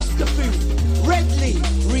Food, Redley,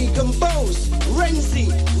 Regan Bowes, Renzi,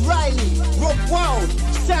 Riley, Rob Wild,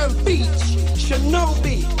 Sam Beach,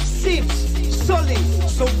 Shinobi, Sibs, Solly,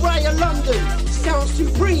 Soraya London, Sound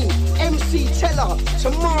Supreme, MC Teller,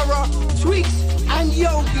 Tamara, Twigs, and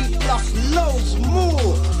Yogi, plus loads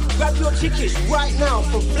more. Grab your tickets right now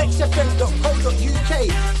from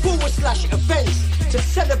flexfm.co.uk/events to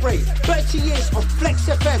celebrate 30 years of Flex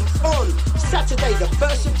FM on Saturday, the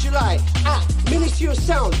 1st of July at Ministry of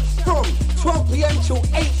Sound from 12 p.m. till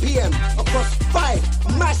 8 p.m. across 5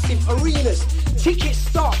 massive arenas. Tickets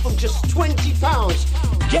start from just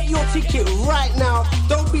 £20. Get your ticket right now.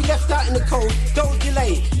 Don't be left out in the cold. Don't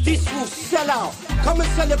delay. This will sell out. Come and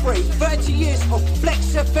celebrate 30 years of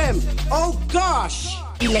Flex FM. Oh gosh!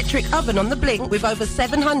 Electric oven on the blink with over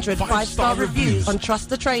 700 five-star reviews on Trust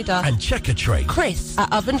the Trader and Check a Trade. Chris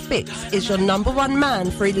at Oven Fix is your #1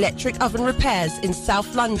 man for electric oven repairs in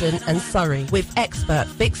South London and Surrey, with expert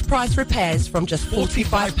fixed price repairs from just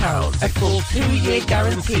 £45. A full 2-year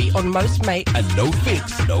guarantee on most makes and no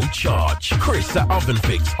fix, no charge. Chris at Oven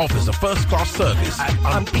Fix offers a first-class service at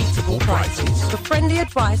unbeatable prices. For friendly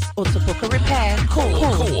advice or to book a repair, call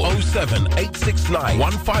 07869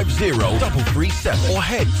 150 337 or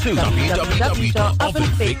head to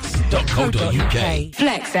www.ovenfix.co.uk.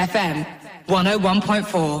 Flex FM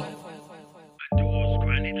 101.4.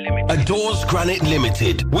 Adores Granite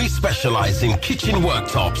Limited. We specialize in kitchen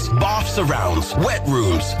worktops, bath surrounds, wet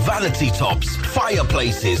rooms, vanity tops,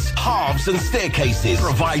 fireplaces, hearths and staircases,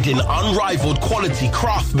 providing unrivaled quality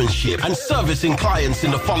craftsmanship and servicing clients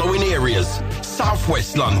in the following areas: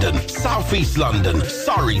 Southwest London, Southeast London,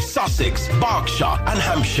 Surrey, Sussex, Berkshire and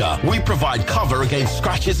Hampshire. We provide cover against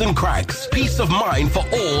scratches and cracks. Peace of mind for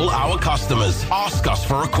all our customers. Ask us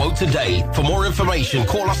for a quote today. For more information,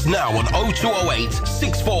 call us now on 0208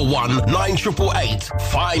 641 9888.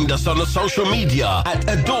 Find us on the social media at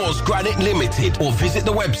Adores Granite Limited or visit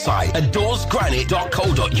the website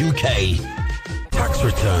adoresgranite.co.uk. Tax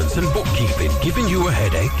returns and bookkeeping giving you a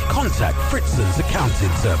headache? Contact Fritzon's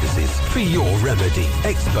Accounting Services for your remedy.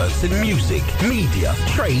 Experts in music, media,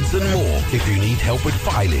 trades and more. If you need help with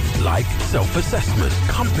filing, like self-assessment,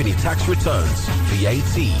 company tax returns,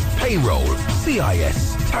 VAT, payroll,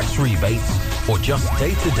 CIS, tax rebates, or just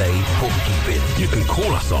day-to-day bookkeeping, you can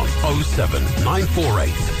call us on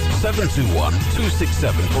 07948 721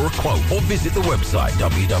 267 for a quote or visit the website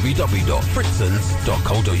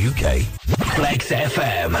www.fritzons.co.uk. Flex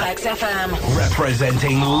FM. Flex FM.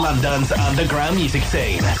 Representing London's underground music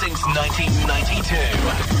scene since 1992.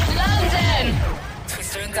 London!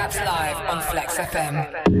 Twister and Dappz live on Flex FM.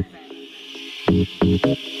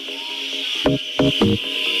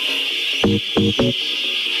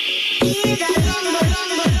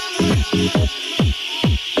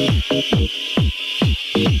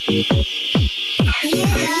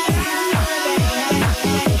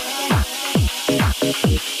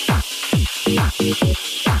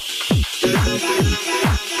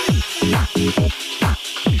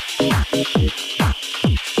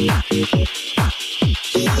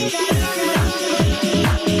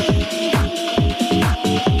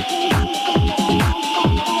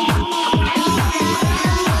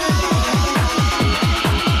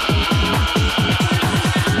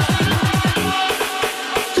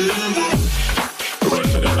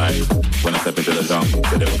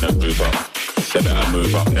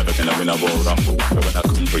 Move up, never can I win a Royal Rumble. But when I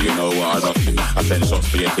come through, you know what I don't do. I send shots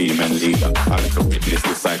for your team and leader. I like a witness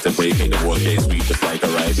this side to break it. The war gate sweep just like a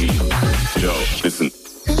ride. Yo, listen.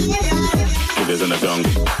 Killers in the jungle.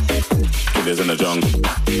 Killers in the jungle.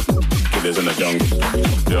 Killers in the jungle.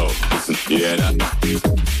 Yo, listen, you hear that?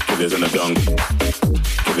 Killers in the jungle.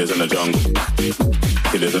 Killers in the jungle.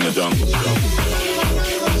 Killers in the jungle.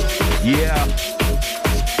 Yeah.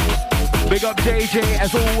 Big up JJ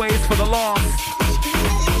as always for the loss.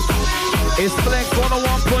 It's Flex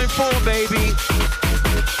 101.4, baby.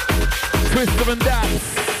 Twister and Dappz.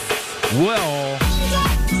 Well,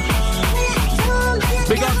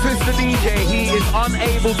 big up Twister DJ. He is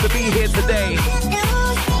unable to be here today.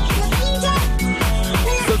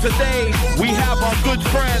 So today we have our good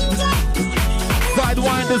friend,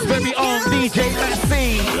 Sidewinder's very own DJ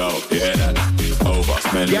Massey. Yo, yeah, that.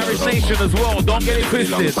 Garage Nation as well, don't get it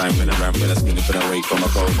twisted.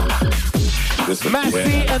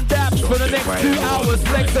 Massey and Dappz for the next 2 hours,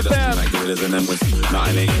 Flex FM.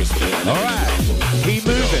 Alright, keep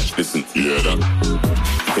moving. Listen, yeah, that.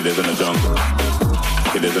 Killers in the jungle.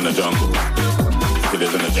 Killers in the jungle.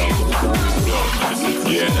 Killers in the jungle. Yo, listen,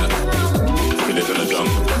 yeah, that. Killers in the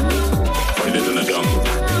jungle. Killers in the jungle.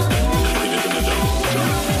 Killers in the jungle.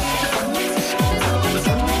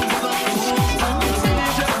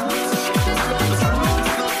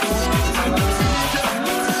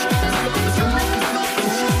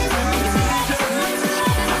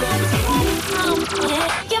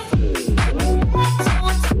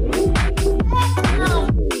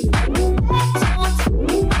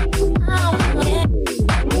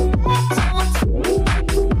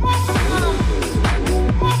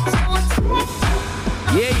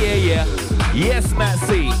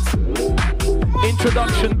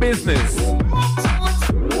 business.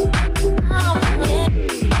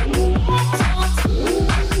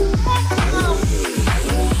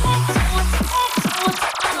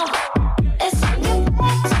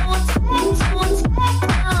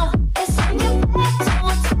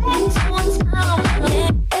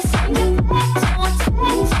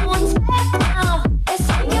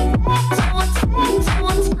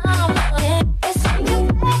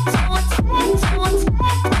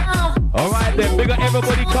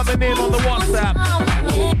 Everybody coming in on the WhatsApp.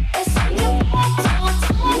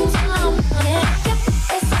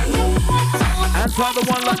 Anti the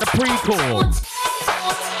one like the pre-call.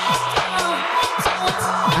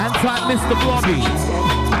 Anti Mr. Blobby.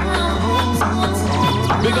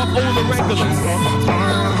 Big up all the regulars.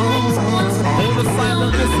 All the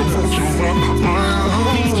silent listeners.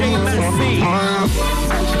 DJ Messi.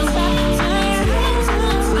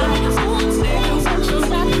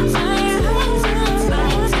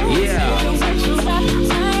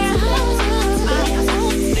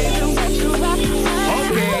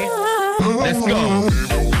 Let's go.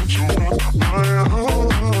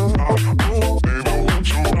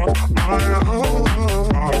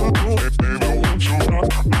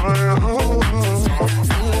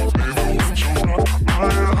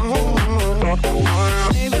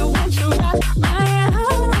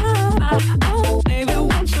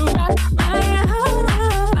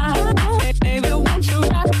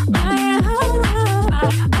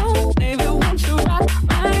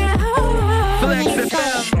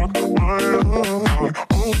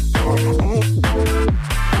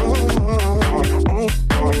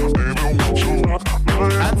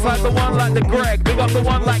 The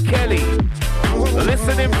one like Kelly,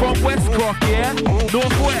 listening from West Croc, yeah,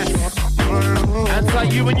 Northwest, anti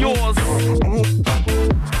you and yours.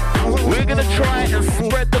 We're gonna try and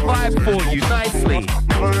spread the vibe for you nicely.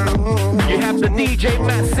 You have the DJ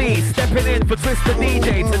Massey stepping in for Twister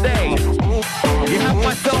DJ today. You have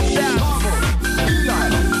myself Dappz.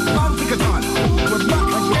 We're back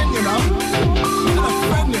again, you know. And a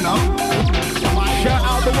friend, you know. Shout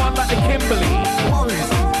out the one like the Kimberly.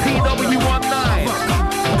 PW19.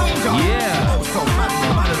 Yeah.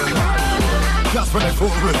 Just when the fool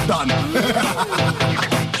was done.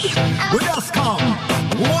 We just come.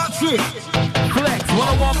 Watch it. Flex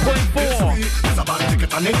 101.4. It's about to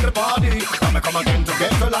get an in the party. Come again to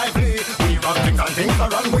get so lively. We run things and things are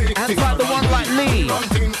run with. And by the one like Lee.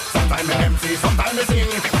 Sometimes we MC, sometimes we sing.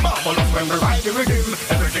 Marvelous when we ride the rhythm.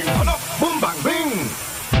 Everything on up. Boom, bang, bing.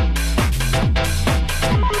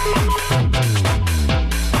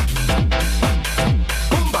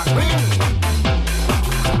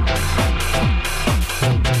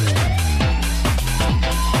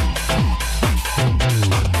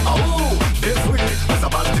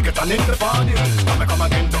 In the party, come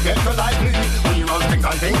again to get so lively. We run things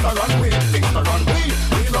and things are run with. Things are run with.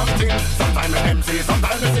 We run things. Sometimes we MC,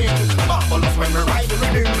 sometimes we sing. Marvelous when we ride the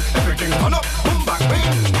rhythm. Everything turn up, boom, bang,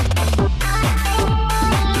 bing.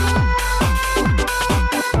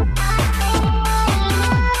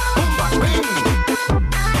 Boom, bang, bing.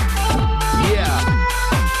 Yeah.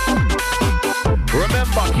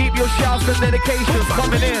 Remember, keep your shouts and dedications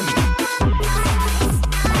coming in.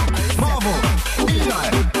 Marvel, Eli.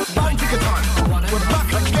 We're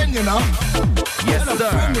back again, you know. Yes, sir.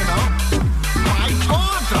 Friend, you know. My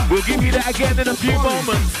God. We'll give you that again in a few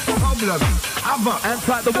moments. Problems.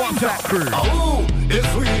 Anti the WhatsApp crew. Oh, it's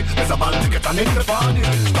sweet. It's about to get an in the party.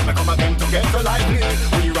 Come again to get so lively.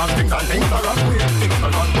 We run things and things are run with. Things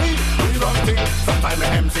are run with. We run things. Sometimes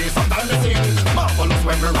we MC, sometimes we sing. Marvelous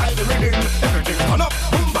when we ride the rhythm. Everything turn up.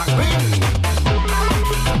 Boom, bang, bing.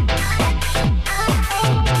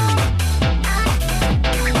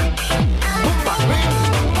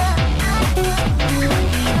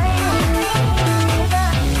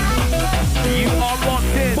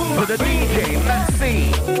 For the DJ, let's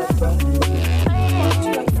see.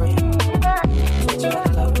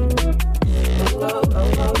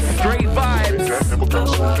 Straight vibes.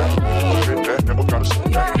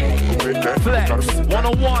 Flex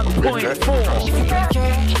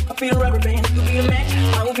 101.4. I'll be a rubber band, you'll be a match,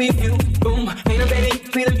 I will be a few. Boom, ain't a baby,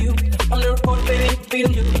 feeling you. On the report, baby,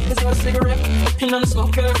 feeling you. Cause you're a cigarette, and I'm a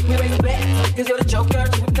smoker. We raise the bet, cause you're the joker.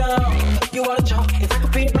 You are the joke. If I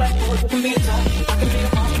could be the black boy, you can be the top. I can be the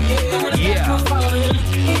punk, yeah.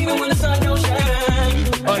 Even when the sun don't shine.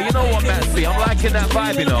 Oh, you know what, man? See, I'm liking that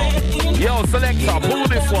vibe, you know. Yo, Selector, pull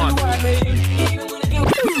this one.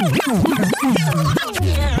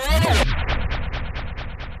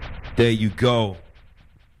 There you go.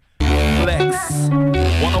 Flex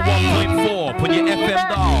 101.4. Put your FM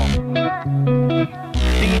down.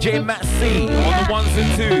 DJ Matt C on the ones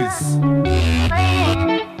and twos.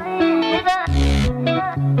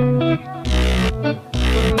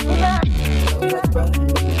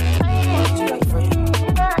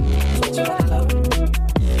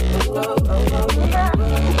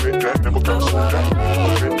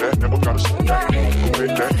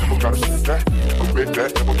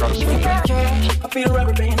 I'll be a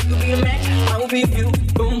rubber band, you'll be a match, I will be you.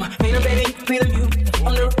 Boom, ain't a baby, be the you.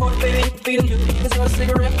 On the report, baby, be the you. Cause you're a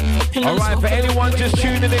cigarette. Alright, for anyone just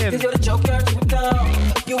tuning in,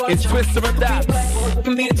 it's Twister and Dappz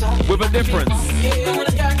with a difference.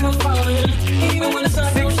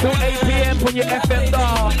 6 to 8 p.m. on your FM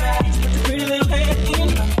dial.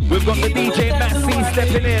 We've got the DJ Matt C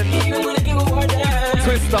stepping in.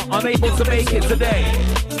 Twister unable to make it today.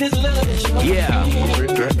 Yeah.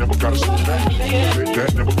 Never gotta see that.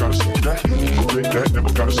 Never gotta see that.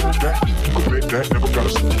 Never gotta see that. Never gotta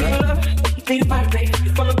see that. Beat it, fire, baby,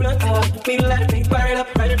 from the blood, beat it, let it be, fire it up,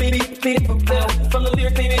 fire it, baby, beat it, from the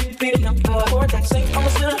lyric, baby, beat it up, for that sing,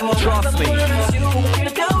 almost trust me. Serve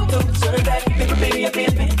that, baby, I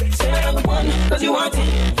can't say I'm the one, cause you want it.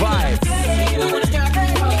 Vibes.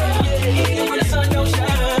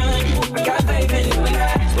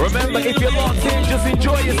 Remember, if you're locked in, just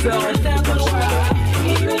enjoy yourself.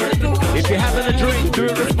 If you're having a drink, do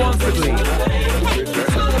it responsibly.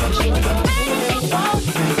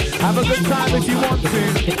 Have a good time if you want to.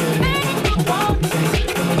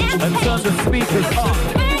 And turn the speakers up.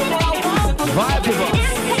 Vibe with us.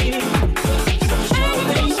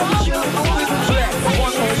 Flex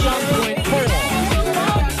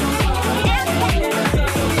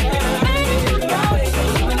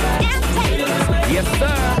 101.4. Yes,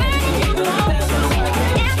 sir.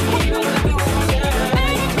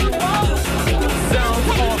 Sound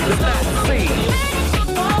of the Matt C.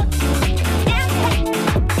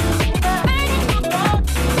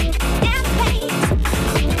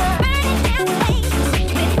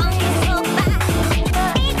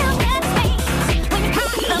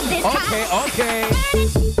 Okay.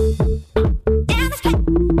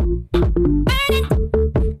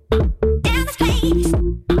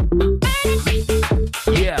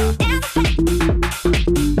 Yeah.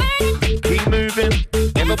 Keep moving.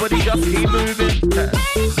 Everybody just keep moving.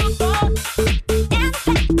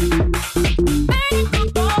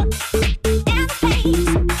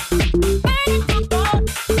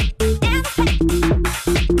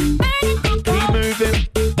 Keep moving.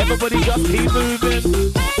 Everybody just keep moving.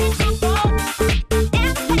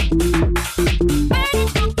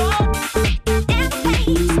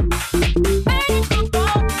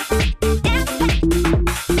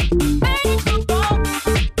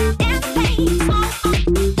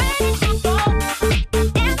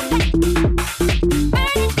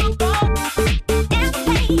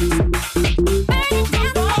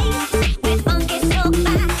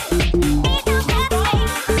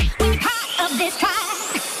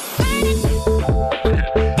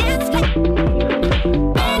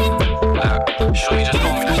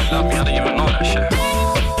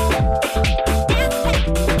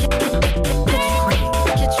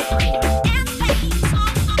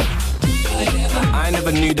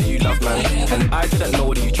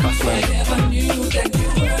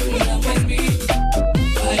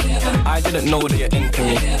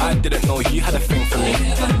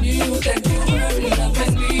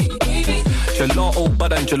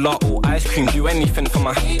 Gelato, ice cream, do anything for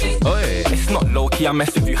my. Oi. It's not low key, I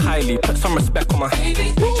mess with you highly. Put some respect on my.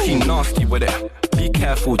 She nasty with it. Be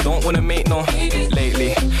careful, don't wanna make no.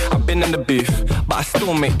 Lately, I've been in the booth, but I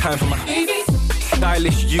still make time for my.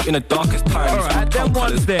 Stylish you in the darkest times. Alright, them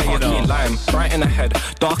ones there, you know. Lime, bright in the head,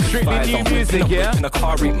 darkest vibes. New music, yeah? In a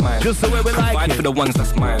car, read mine. Just the way we like it. For the ones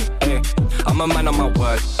that's mine. Hey, I'm a man on my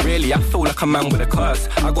word. Really, I feel like a man with a curse.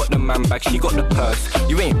 I got the man bag, she got the purse.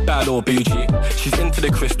 You ain't bad or bougie. She's into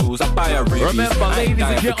the crystals, I buy her rubies. Remember, ladies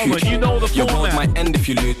and gentlemen, you know the your format. world might end if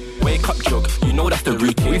you lose. Wake up, jog, you know that's the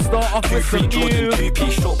routine. We start off with some new.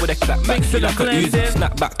 2-piece short with a clap back. Mix it like a Uzi.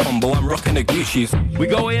 Snapback combo, I'm rocking the Gucci's. We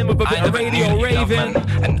go in with a bit of radio raving.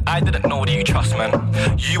 And I didn't know that you trust, man.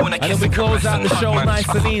 You wanna kiss and then we close out the show nice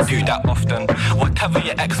and easy. Do that often. Whatever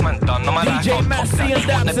your ex-man done, no matter DJ Matt C and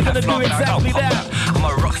Dappz are gonna do exactly that. I'm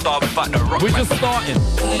a rock star without the rock. We're just starting.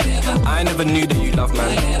 I never knew that you love,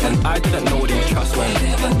 man. And I didn't know that you trust, man.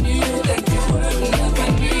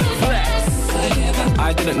 Flex.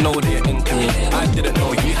 I didn't know that you're into me. I didn't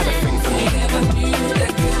know you had a thing for me.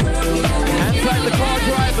 Hands like the car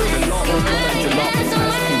drivers.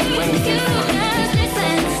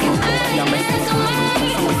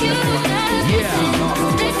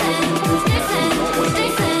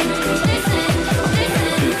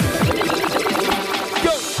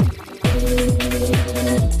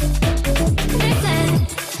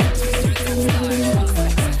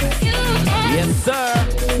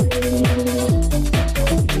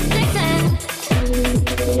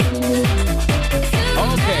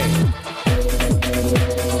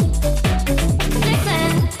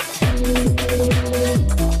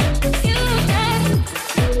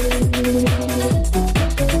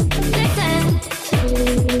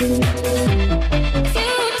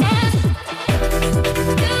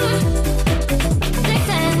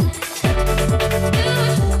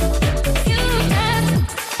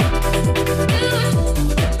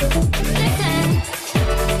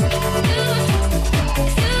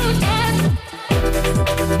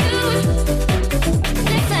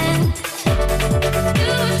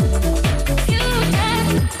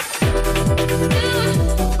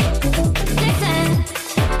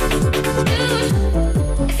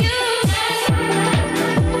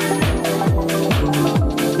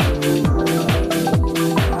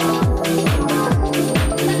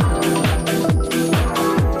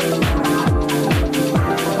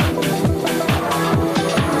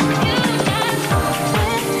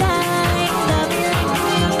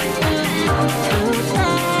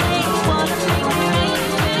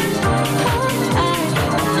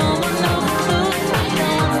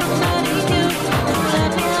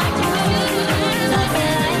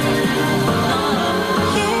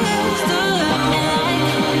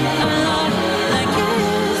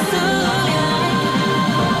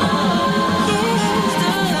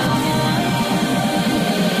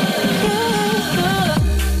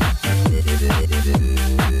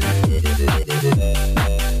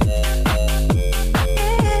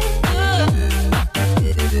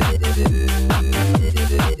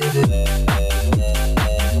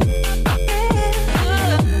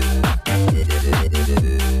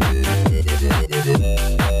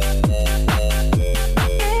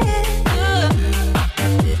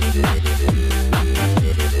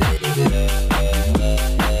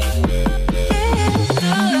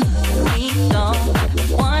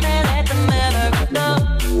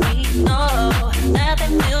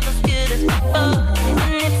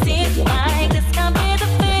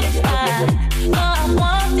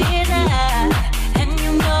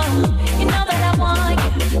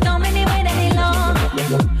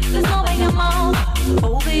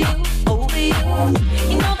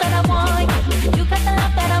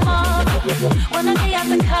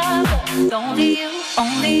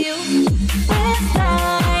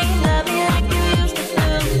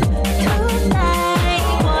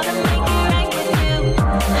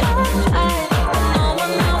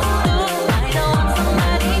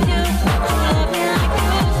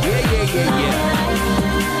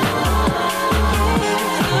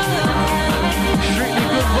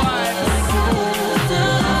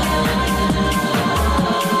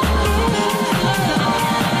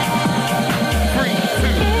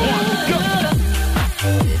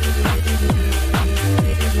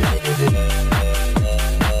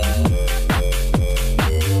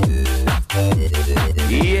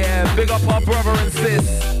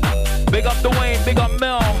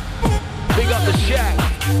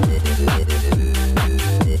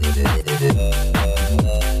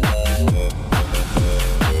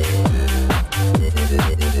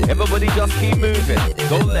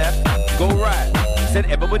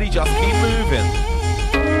 Everybody just keep moving.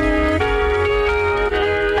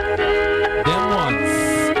 Them ones.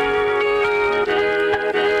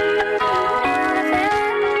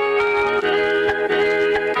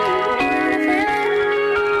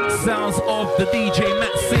 Sounds of the DJ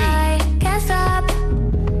Matt C.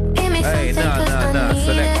 Hey, nah,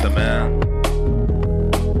 selector, man.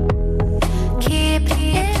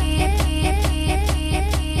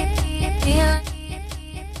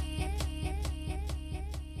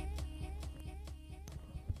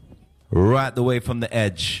 Right the way from the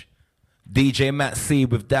edge. DJ Matt C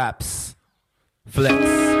with Dappz. Flex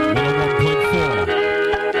 101.4.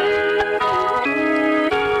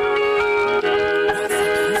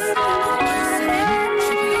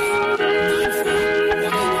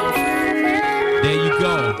 There you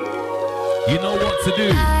go. You know what to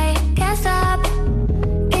do. I can't stop.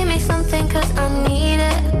 Give me something 'cause I need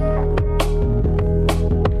it.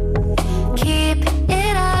 Keep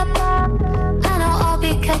it up. I know I'll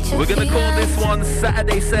be catching We're gonna call this one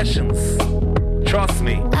Saturday Sessions. Trust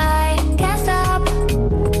me. I can't stop.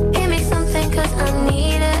 Give me something 'cause I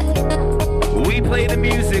need it. We play the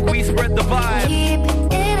music, we spread the vibe. Keep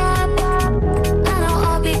it up. I know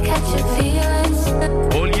I'll be catching feelings.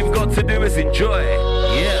 All you've got to do is enjoy.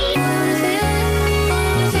 Yeah.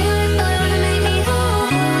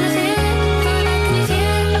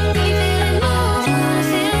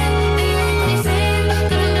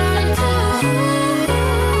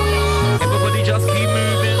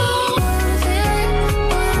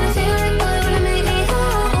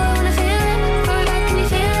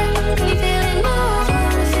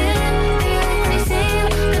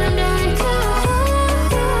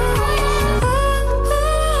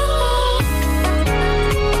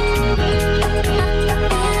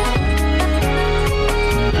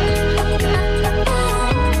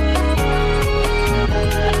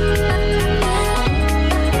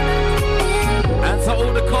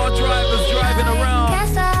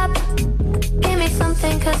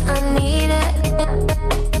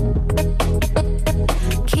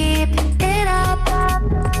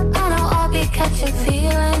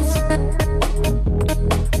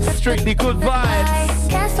 Strictly good vibes.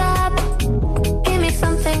 Can't stop. Give me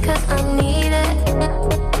something 'cause I need it.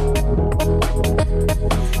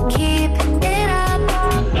 Keep it up.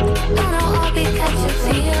 I know I'll be catching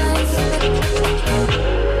feelings.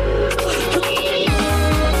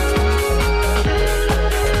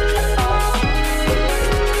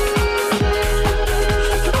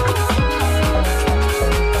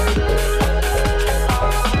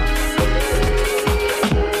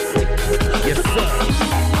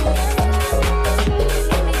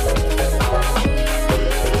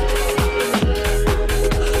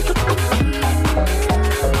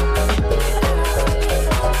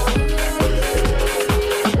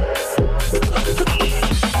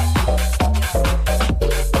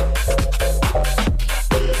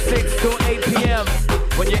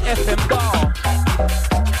 FM ball.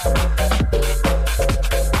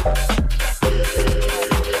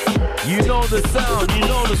 You know the sound, you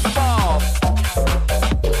know the style.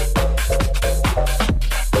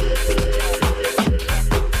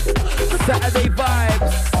 Saturday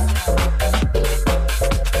vibes.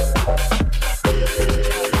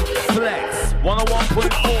 Flex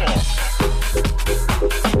 101.4.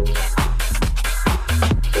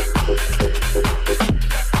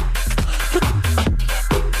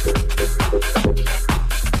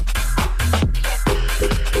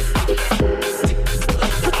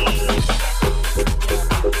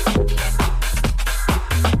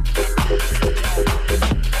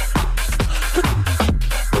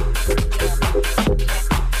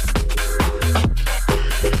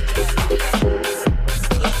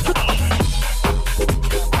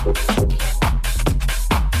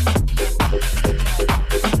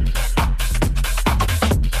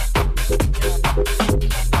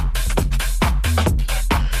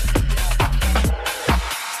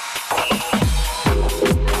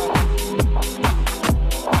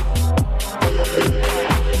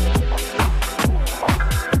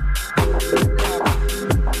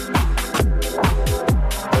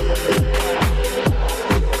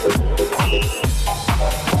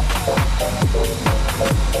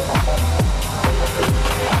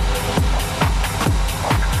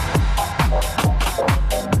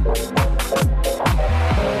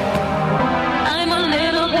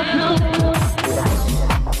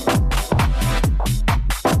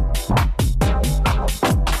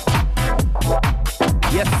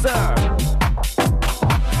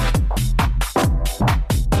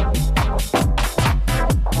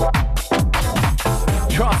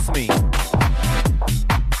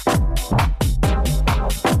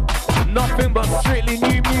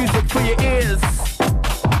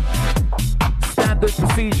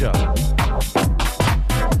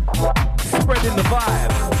 feeling the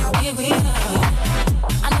vibe. Here we are.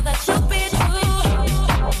 I know that you'll be true.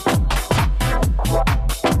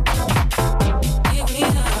 Here we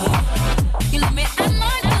are. You let me at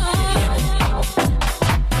my door.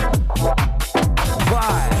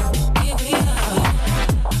 Vibe. Here we are.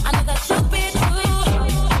 I know that you'll be true.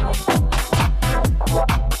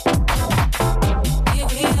 Here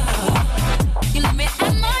we are. You let me at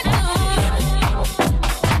my door.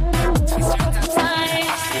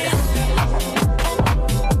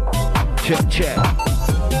 Check, check.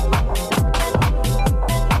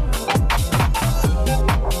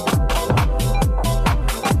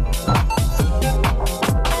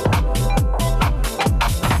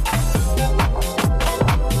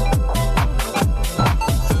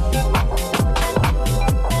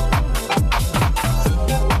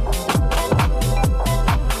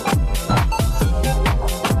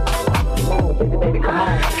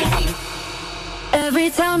 Every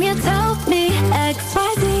time you tell me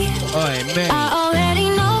XYZ, Oi, man. I already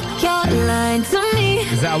know you're lying to me.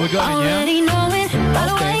 Is that how we're going, yeah? Already know it. By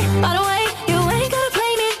the way, you ain't gonna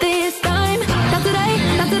play me this time. Not today,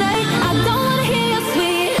 not today. I don't wanna hear your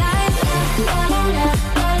sweet lies.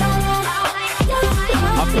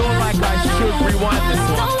 I feel like I should rewind this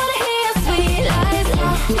one. Don't wanna hear your sweet lies.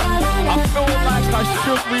 I feel like I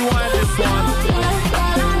should rewind this one.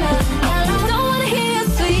 Don't wanna hear your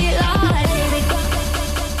sweet lies.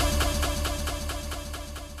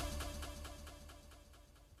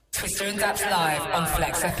 Twister and Dappz live on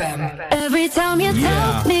Flex FM. Every time you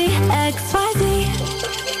tell me XYZ,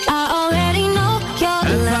 I already know you're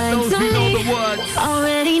lying to me.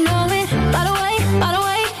 Already know it. By the way,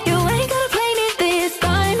 you ain't gonna play me this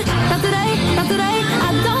time. Not today, not today. I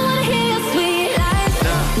don't wanna hear your sweet lies.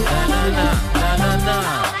 Don't wanna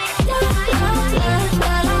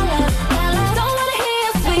hear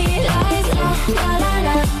your sweet lies.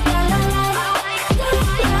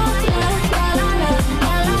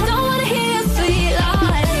 Don't wanna hear your sweet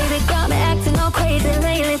lies. Baby, got me acting all crazy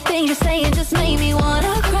lately. Things you're saying just made me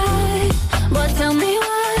wanna cry. But tell me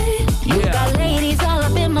why. You got ladies all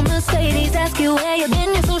up in my Mercedes. Ask you where you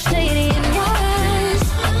been, you're so shady in your eyes.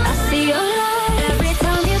 I see your lies. Every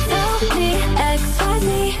time you tell me XYZ,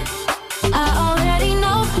 I already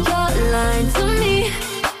know you're lying to me.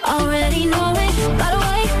 Already know it. By the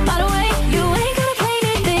way, you ain't gonna play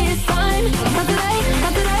me this time. Not today,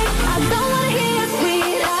 not today. I don't wanna hear your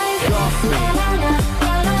sweet lies.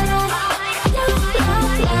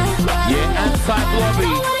 Yeah,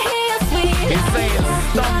 anti-blobby. He's saying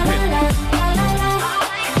stop it.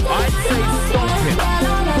 I'd say stop it.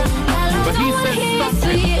 But he said stop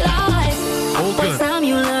it. All good. First time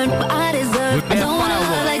you learn what I deserve. I don't wanna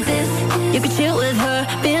love like this. You can chill with her,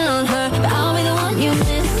 feel on her, but I'll be the one you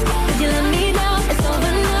miss. If you let me down, it's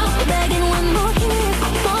over now. We're begging one more kiss,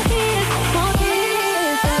 more kiss, more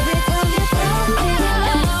kiss. Every time you tell me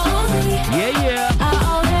XYZ, Yeah. I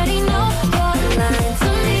already know you're lying to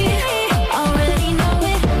me. Already know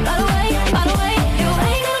it. By the way, you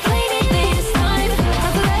ain't gonna play me this time.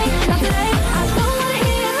 Not today, not today. I don't wanna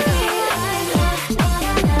hear your sweet lies.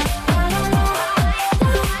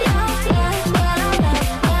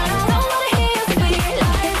 Don't wanna hear your sweet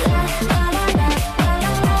lies.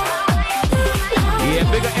 Yeah,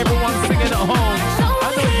 big up everyone singing at home. I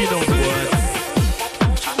know you know the words.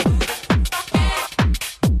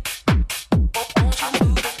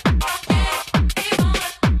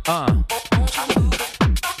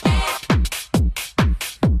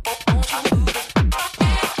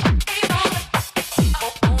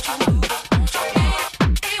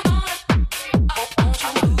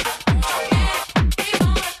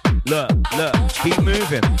 Look, keep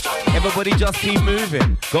moving. Everybody just keep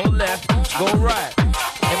moving. Go left, go right.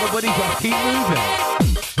 Everybody just keep moving.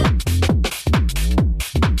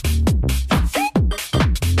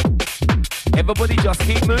 Everybody just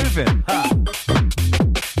keep moving. Huh.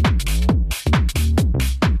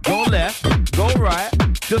 Go left, go right.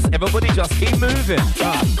 Just everybody just keep moving.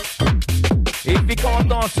 Huh. If you can't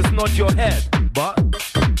dance, just nod your head. But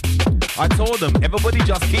I told them, everybody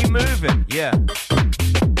just keep moving. Yeah.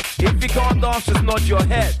 If you can't dance, just nod your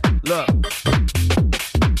head. Look.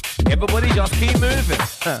 Everybody just keep moving.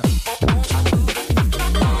 Huh.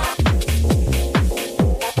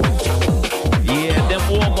 Yeah, them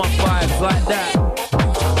warm-up vibes like that.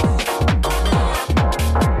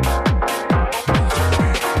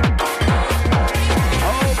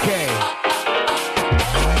 Okay.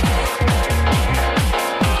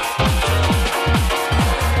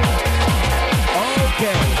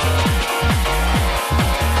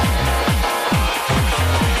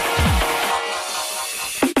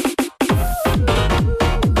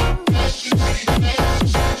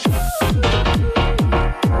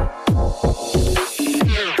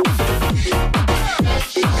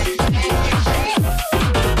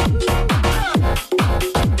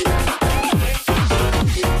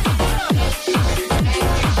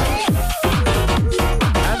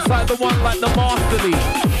 the one like the Masterly.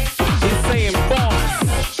 He's saying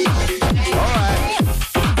boss. Alright.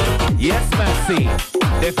 Yes, Massey.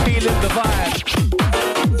 They're feeling the vibe.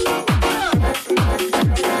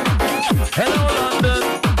 Hello, London.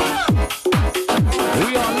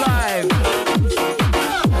 We are live.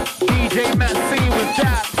 DJ Massey with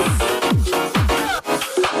Dappz.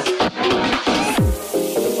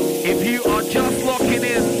 If you are just locking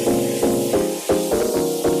in,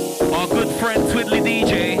 our good friend Twiddly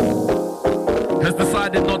DJ has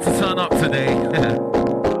decided not to turn up today.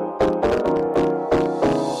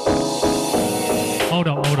 Hold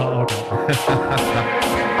on.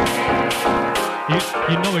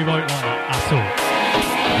 You know he won't like that at all.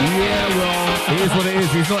 Yeah, well, it is what it is.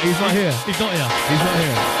 He's not here. He's not here. He's not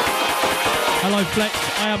here. Hello, Flex.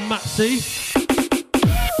 I am Matt C.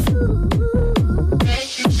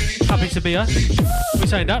 Happy to be here. We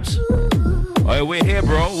saying Dappz? Oh, we're here,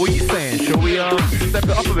 bro. What are you saying? Shall we step it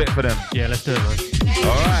up a bit for them? Yeah, let's do it, man.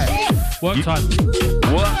 All right. Work time.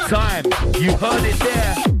 Work time. You heard it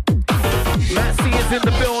there. Matt C is in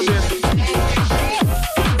the building.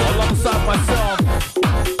 Alongside myself.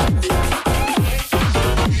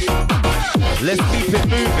 Let's keep it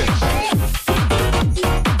moving.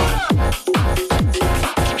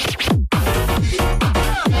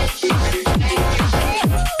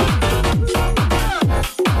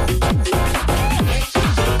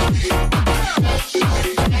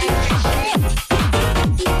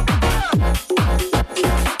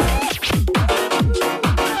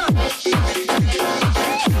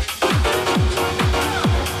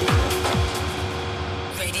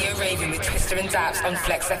 Dappz on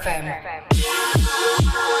Flex FM.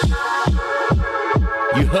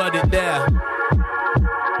 You heard it there.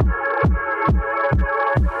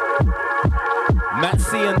 Matt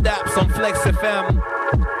C and Dappz on Flex FM.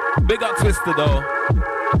 Big up Twister though.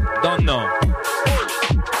 Don't know.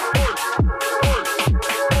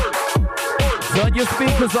 Turn your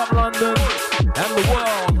speakers up, London and the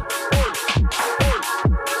world.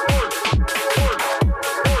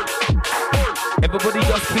 Everybody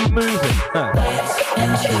just keep moving. Huh.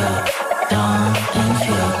 And chill, down and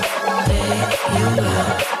chill, say you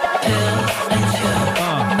will, pill and chill,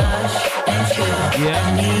 mash and chill, yeah. I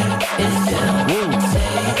need it still, say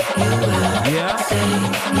you will, yeah. say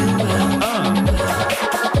you will,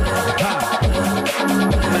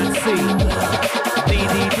 Let's see,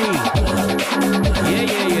 DDD,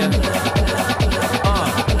 yeah.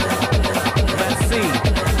 Let's see,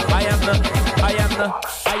 I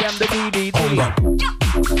am the DDD.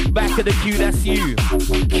 Back of the queue, that's you.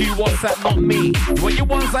 Q WhatsApp, not me. When you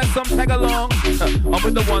want like some tag along, I'm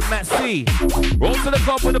with the one, Matt C. Roll to the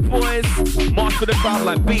club with the boys, march for the crowd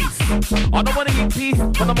like beasts. I don't wanna eat peace,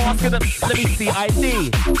 but I'm asking them, let me see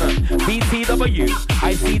ID. BTW,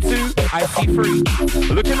 IC2, IC3.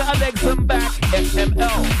 Looking at her legs and back,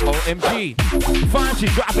 FML, OMG. Fine,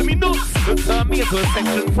 she's driving me nuts. Could turn me into a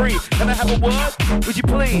section 3. Can I have a word? Would you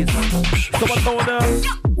please? So I told her,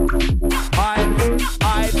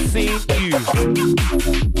 I've seen you.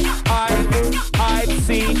 I've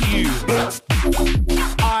seen you.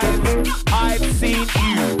 I've seen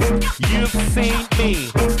you. You've seen me.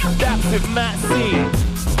 That's with Matt C.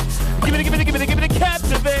 Give it a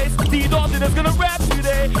captivate. The Dalton is gonna rap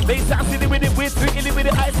today. They sound silly with it, with it.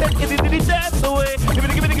 I said it, dance away. Give it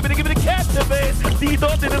a captivate. The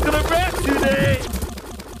Dalton is gonna rap today.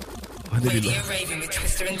 Radio Raving with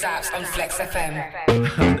Twister and Dappz on Flex FM.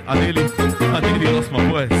 I nearly lost my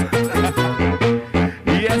voice.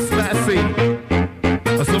 Yes, Massey.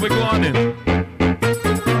 So we're going in.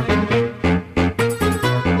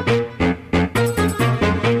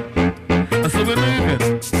 So we're moving.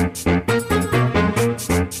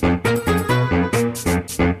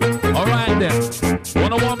 Alright then.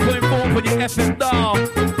 101.4 for your FM dial.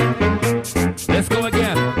 Let's go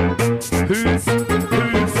again.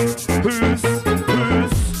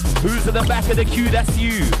 Who's at the back of the queue? That's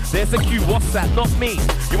you. There's a queue, what's that? Not me.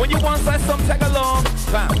 You want your one side, some tag along.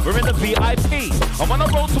 Bam, we're in the VIP. I wanna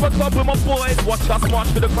roll to a club with my boys. Watch us march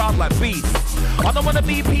for the crowd like beasts. I don't wanna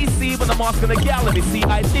be PC when I'm asking the gal, let me see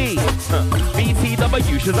ID.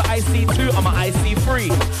 BTW, she's an IC2, I'm an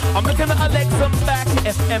IC3. I'm looking at her legs and back,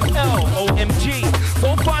 FML, OMG.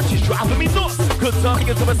 So far she's driving me nuts. Could turn me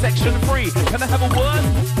into a section 3. Can I have a word?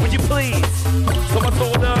 Would you please? So I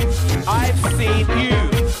told her, I've seen you.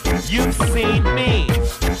 You've seen me.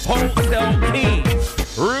 Hotel key.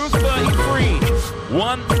 Room 33.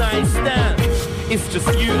 One night stand. It's just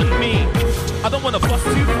you and me. I don't wanna bust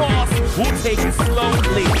too fast. We'll take it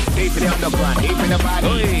slowly. Deep in the underground, deep in the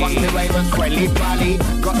valley. Fuck the ravens, friendly valley.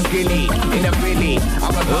 Got skilly in the billy.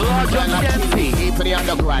 I'm a gun like chili. Deep in the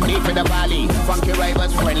underground, deep in the valley. Funky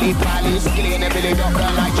ravens, friendly valley. Skilly in the billy, got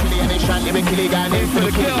gun like chili. And they shan't live killy down in for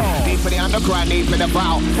the kill. Deep in the underground, deep in the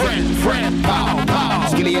bow. Friend, pow, pow.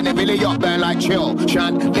 Skilly in the billy, got burn like chill.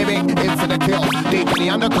 Shan't living in for the kill. Deep in the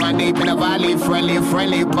underground, deep in the valley. Friendly,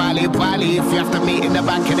 valley. If you have to meet in the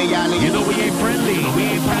back of the alley. You know we ain't friendly, we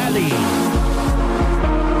ain't pally.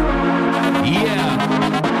 Yeah.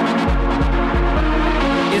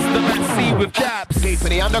 It's the Maxi with Dappz. Deep in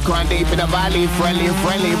the underground, deep in the valley. Friendly,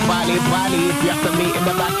 valley. If you have to meet in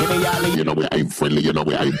the back of the alley. You know we ain't friendly, you know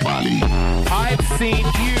we ain't pally. I've seen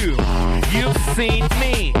you, you've seen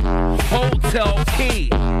me. Hotel key,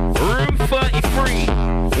 room 33,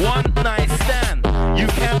 one night stand. You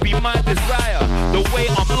can be my desire. The way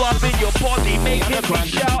I'm loving your body, making me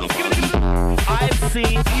shout. I've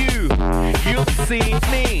seen you, you've seen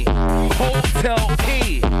me. Hotel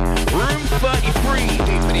key, room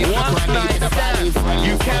 33, one night stand.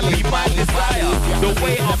 You can be my desire. The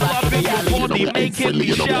way I'm loving your body, making me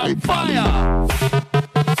shout fire.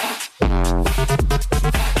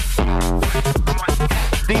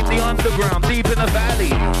 Deep the underground, deep in the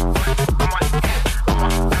valley.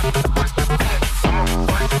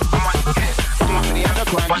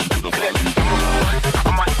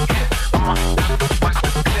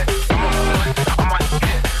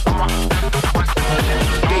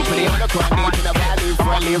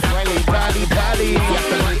 Friendly, valley.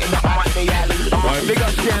 Alright, big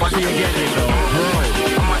up Chancy again, you know.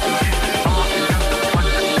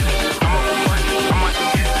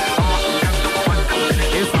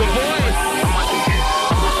 It's the voice.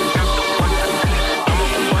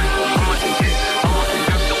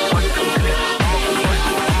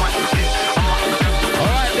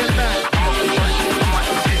 Alright, then that.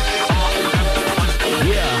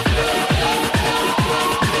 Yeah.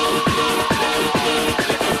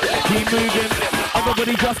 Keep moving.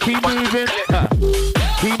 Everybody just keep moving.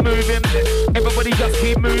 Keep moving. Everybody just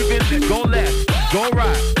keep moving. Go left, go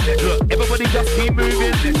right. Look, everybody just keep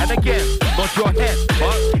moving. And again, not your head,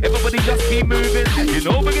 but everybody just keep moving. You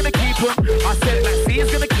know we're gonna keep them. I said Maxi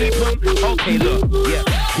is gonna keep them. Okay, look, yeah.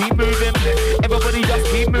 Keep moving. Everybody just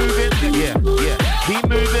keep moving. Yeah. Keep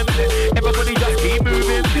moving. Everybody just keep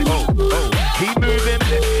moving. Oh. Keep moving.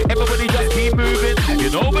 Everybody just keep moving. You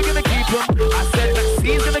know we're gonna keep them. I said Maxi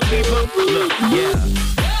is gonna keep them. Look, yeah.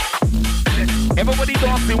 Everybody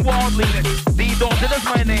dancing wildly. D-Dog, that's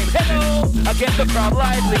my name. Hello, I get the crowd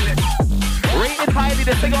lively. Rated highly,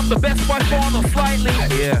 they say I'm the best by far, not slightly.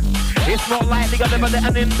 Yeah, it's not likely I never let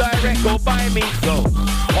an indirect go by me. Go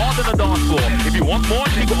hard on the dance floor. If you want more,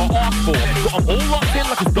 you gotta ask for. Got them all locked in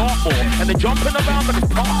like it's Dartmoor, and they're jumping around like it's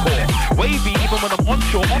parkour. Wavy even when I'm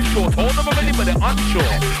onshore, offshore. Told them already, but they're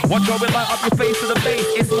unsure. Watch how we light up your face to the base.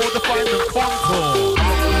 It's more defined than contour.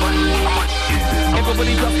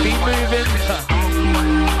 Everybody just keep moving.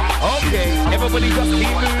 Okay, everybody just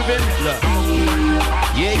keep moving. Look.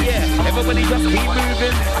 Yeah, everybody just keep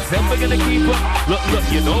moving. I said we're gonna keep them. Look,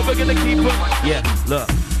 you know we're gonna keep them. Yeah, look.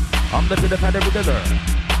 I'm the pitter-patter riddler.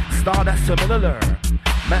 Star that's similar.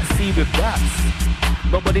 Maxi with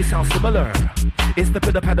Dappz. Nobody sounds similar. It's the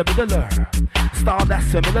pitter-patter riddler. Star that's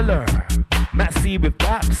similar. Maxi with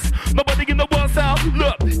Dappz. Nobody in the world sounds.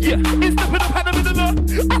 Look, yeah, it's the pitter-patter riddler.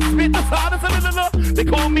 I spit the star that's similar. They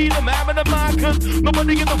call me the man with the mic.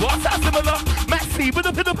 Nobody in the world sounds similar. Maxi with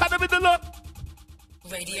the pitter-patter riddler.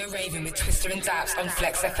 Radio Raving with Twister and Dappz on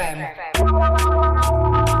Flex FM.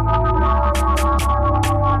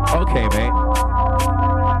 Okay, mate.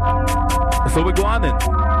 So we're going in.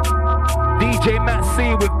 DJ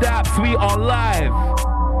Maxi with Dappz, we are live.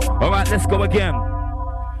 Alright, let's go again.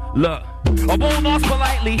 Look, I won't ask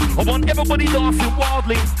politely. I want everybody dancing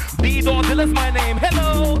wildly. D-Dog, Dilla's my name.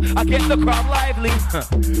 Hello, I get the crowd lively.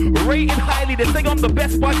 Rated highly, they say I'm the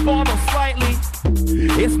best by far, not slightly.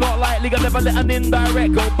 It's not likely I'll never let an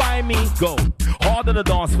indirect go by me. Go hard on the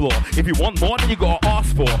dance floor. If you want more, then you gotta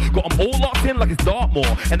ask for. Got them all locked in like it's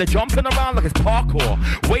Dartmoor, and they're jumping around like it's parkour.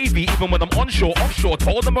 Wavy even when I'm onshore, offshore.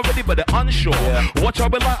 Told them already, but they're unsure. Watch how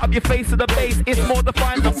we light up your face to the base. It's more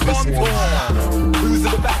defined than contour. Who's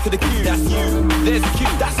in the back of the queue? That's you. There's a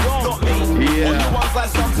queue. That's not me. Yeah. All the ones like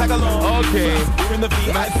some tag along. Okay. We're in the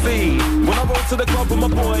VIP. When I roll to the club with my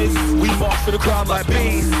boys, we march for the crowd like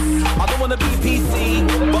beasts. I don't wanna be PC,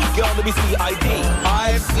 but girl, let me see ID.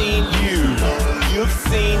 I've seen you. You've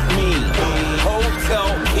seen me. Hotel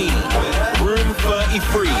key. Room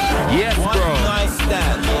 33. Yes, One bro. night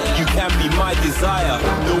stand. You can be my desire.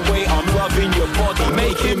 The way I'm loving your body,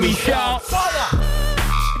 making me shout. Fire!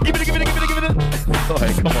 Give it.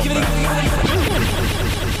 Alright, come on, man.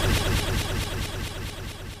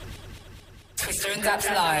 Twister and Dappz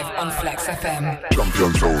live on Flex FM.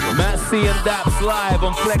 Champion soul. Matt C and Dappz live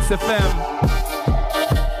on Flex FM.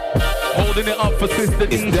 Holding it up for Sister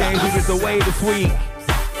DJ who is away this week.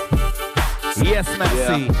 Yes, Matt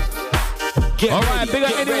C. Alright, big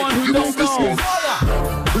up anyone who don't know.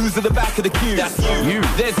 Who's at the back of the queue? That's you.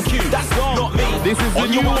 There's Q. That's not me. This is the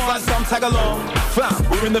new one. Like some tag along. Fam,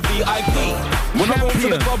 we're in the VIP. When I roll to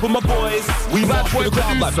the club with my boys, we march for the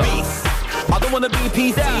crowd like beasts. I don't wanna be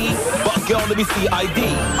PC, but girl, let me see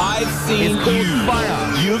ID. I've seen you.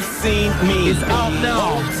 Fire. You've seen me. It's out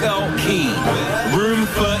now. Hotel key. Room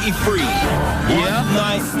 33. One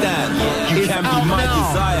night stand. You can be my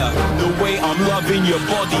desire. The way I'm loving your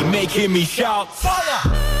body, making me shout fire.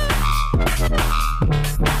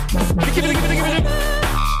 Give it.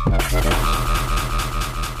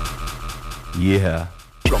 Yeah.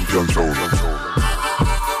 Champion soul.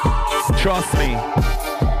 Trust me.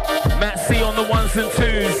 Matt C on the ones and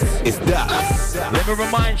twos. It's Dappz. Let me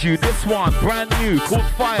remind you, this one, brand new, called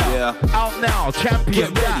Fire. Yeah. Out now,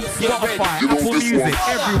 Champion, Dappz, Spotify, Apple Music,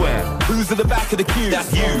 everywhere. Who's at the back of the queue?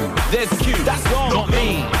 That's you. There's Q. That's not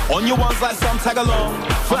me. On your ones like some tag along.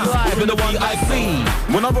 I'm live in the VIP.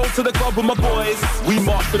 When I roll to the club with my boys, we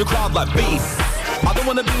march through the crowd like beasts. I don't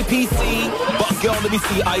wanna be PC, but girl, let me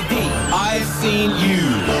see ID. I've seen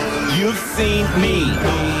you. You've seen me.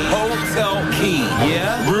 Hotel key.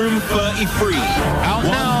 Yeah. Room 33. Out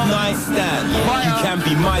now. One night stand. Fire. You can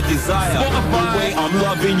be my desire. Spotify. The way I'm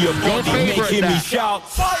loving your body, making me shout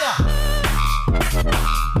fire.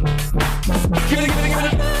 Give it.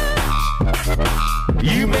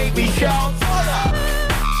 You make me shout Fire.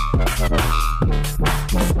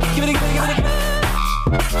 Give it.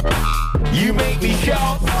 You make me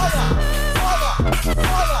shout Fire.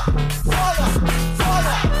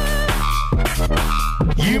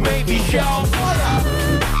 You make me shout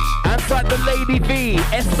Inside the Lady V,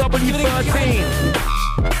 SW13.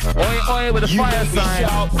 Oi with a fire sign.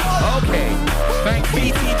 Okay, thank you.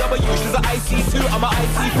 BTW, she's an IC2, I'm an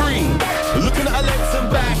IC3. Looking at her legs and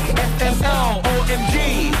back, FML, OMG.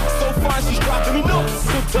 So fine, she's driving me nuts.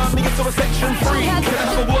 Good turn me into a section 3. Can I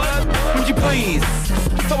have a word? Would you please?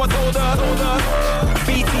 So I told her,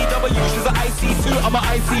 BTW, she's an IC2, I'm an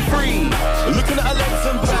IC3. Looking at her legs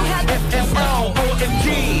and back, FML, OMG.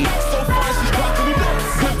 So fine, she's driving me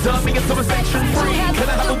nuts. Good turn me into a section 3. Can I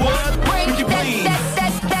have a word? Would you please?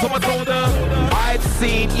 So I told her, I've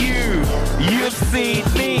seen you, you've seen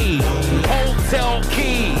me. Hotel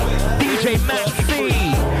key, DJ Matt C.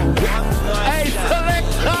 Hey,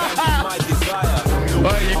 selector!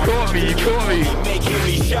 Oh, you caught me. making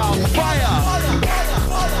me shout Fire!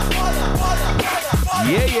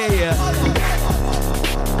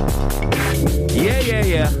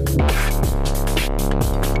 Yeah.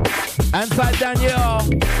 Inside Danielle.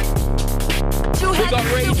 We got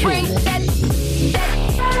Rachel.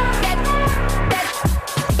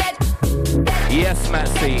 Yes, Matt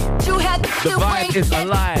C. The vibe is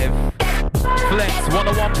alive. Flex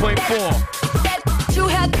 101.4.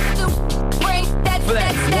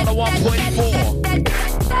 Flex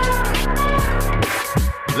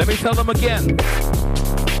 101.4. Let me tell them again.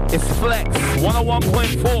 It's Flex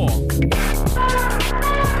 101.4.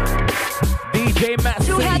 DJ Matt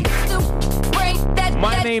C.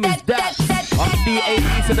 My name is Dappz. I'm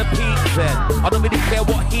D-A-E to the P-Z. I don't really care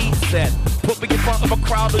what he said. Put me in front of a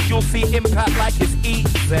crowd and you'll see impact like it's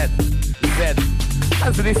E-Z.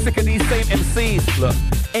 As it is sick of these same MCs. Look,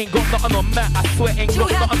 ain't got nothing on Matt. I swear ain't got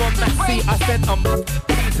nothing on Matt C. I said I'm P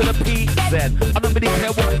to the P-Z. I don't really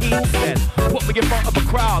care what he said. Put me in front of a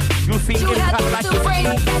crowd, you'll see impact like it's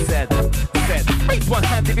E-Z. Raise one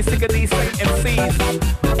hand if you're sick of these same MCs.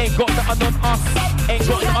 Ain't got nothing on us, ain't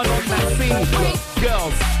got nothing on Matt C.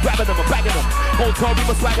 Girls, grabbing them and bagging them. Whole told me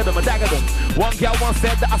was swagging them and dagger them. One girl once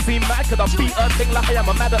said that I seem mad cause I beat her thing like I am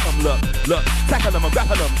a mad at them. Look, tackle them and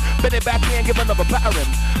grappling them. Bend it back here and give another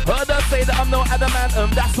battering. Heard her say that I'm no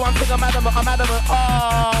adamantum. That's one thing I'm adamant.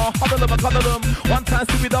 Oh, huddle them. One time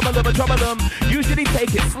see me double them and trouble them. Usually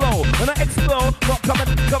take it slow. When I explode, not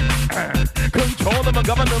control them and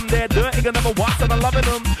govern them. They're dirty, gonna never watch and I'm loving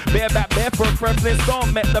them. Bareback, barefoot, Franklin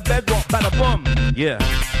Stone. Met the bedrock, bada boom. Yeah,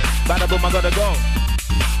 bada boom, I gotta go.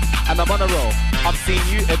 And I'm on a roll. I've seen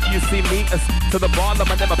you, if you see me, it's to the bar, I'm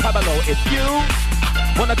a never Pablo. If you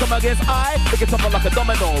wanna come against I, pick it up like a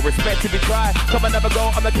domino. Respect if you try, come and never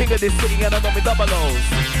go. I'm the king of this city and I know me double O's.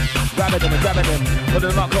 Grabbing him, put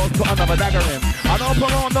them up close, put another dagger in. I don't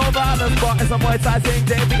put on no violence, but it's a Muay Thai thing,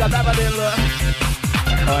 JB got Davadin, look.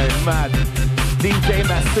 I'm mad. DJ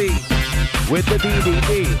Matt C with the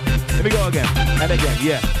DDD. Let me go again and again,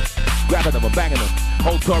 yeah. grabbing them, I'm banging them.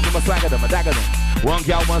 Whole tour room, I swagger them, I dagger them. One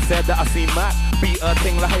gal once said that I seem mad. Beat a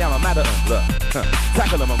thing like I am, I'm mad at them. Look,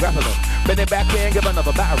 tackle them, I'm grappling them. Bend it back here and give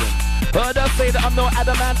another battering. Heard her say that I'm no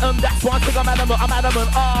adamantum. That's one thing I'm adamant, I'm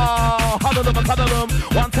adamant. Oh, huddle them, I cuddle them.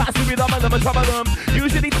 One time to be dumb and I'm trouble them.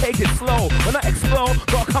 Usually take it slow. When I explode,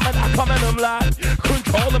 got come and I come in them like.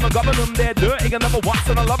 Control them and govern them. They're dirty and never once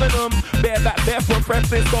and I'm loving them. Bareback, barefoot, fresh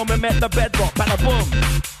this storm and met the bedrock. Bada boom.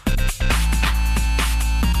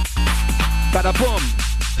 Bada boom.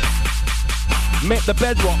 Make the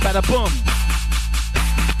bedrock. Bada boom.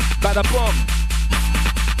 Bada boom.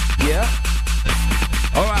 Yeah.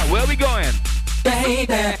 All right, where we going?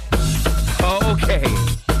 Baby. Okay.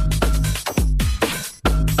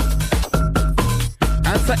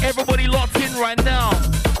 And so everybody locked in right now.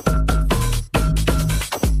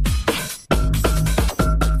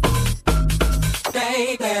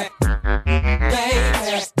 Baby. Baby.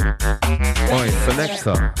 Oi,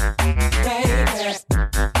 selector.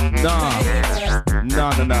 Baby. Nah.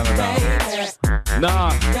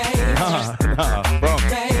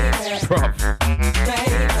 Bro.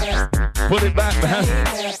 Put it back, man.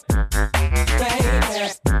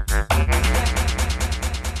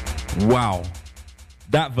 Wow.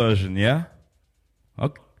 That version, yeah?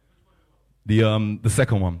 Okay. The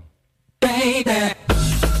second one. Baby.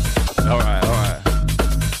 All right.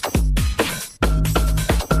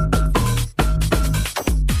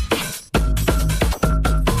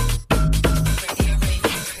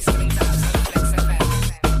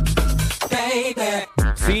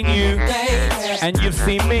 Seen you, and you've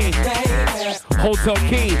seen me. Hotel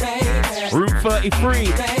key, room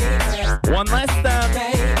 33. One night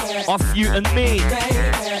stand, us, you and me.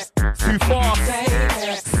 Too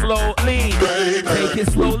fast, slowly. Take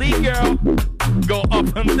it slowly, girl. Go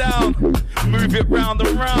up and down, move it round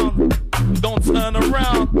and round. Don't turn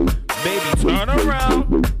around, baby, turn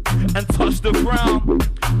around and touch the ground.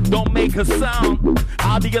 Don't make a sound.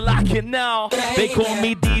 How do you like it now? They call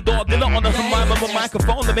me D-Dog. They don't on the mime of a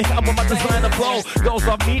microphone. Let me hit up on my designer flow. Girls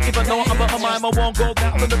love me even though I'm a mime. I won't go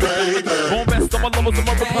down in the river. Won't rest on my lovers. I'm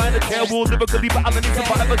a recliner chair. Will lyrically battle and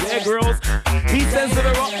survivor. Yeah, girls. He says that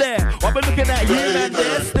they're up there. I've been looking at you, man.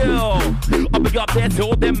 They're still. I'll be up there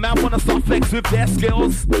till them man wanna start flex with their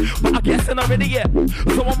skills. But I guess they're not ready yet.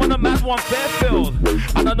 So I'm on a mad one, Fairfield.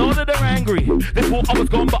 And I know that they're angry. They thought I was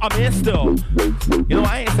gone, but I'm here still. You know,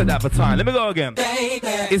 I ain't said that for time. Let me go again.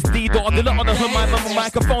 It's D-Dog. They look on the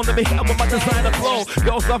microphone. Let me hit up with my designer flow.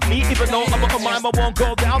 Girls love me even though I'm a mime. I won't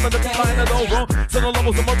go down in the decliner though, bro. So the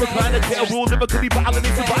levels of my recliner chair. Will lyrically battling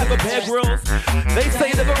these survivor Bear Grylls. They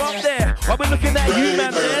say that they're up there. I've been looking at you,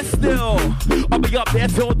 man. They're still. I'll be up there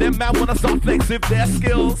till them man wanna start flex with their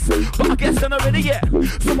skills. But I guess they're not ready yet.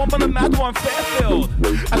 So I'm on a mad one, Fairfield.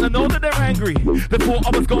 And I know that they're angry. They thought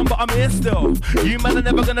I was gone, but I'm here still. You man are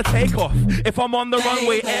never gonna take off. If I'm on the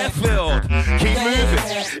runway, airfield. Keep moving.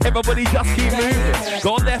 Everybody just keep moving.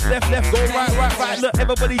 Go left, left, left. Go right, right, right. Look,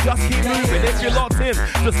 everybody just keep moving. If you're locked in,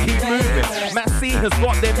 just keep moving. Matt C has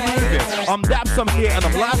got them moving. I'm Dappz, I'm here, and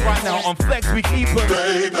I'm live right now. On Flex, we keep it.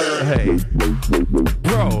 Hey.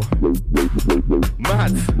 Bro.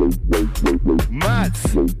 Matt.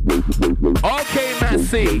 Okay, Matt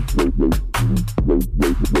C.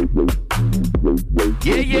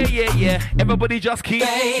 Yeah. Everybody just keep.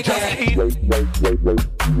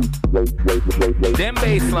 Them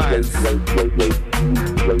bass lines.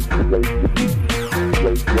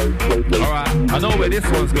 Alright, I know where this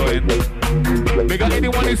one's going. We got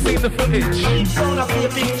anyone who's seen the footage?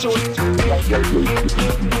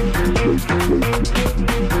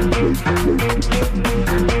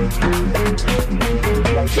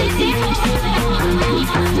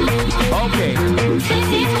 Okay.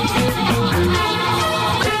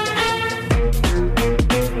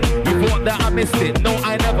 That I missed it, no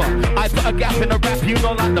I never. I put a gap in the rap, you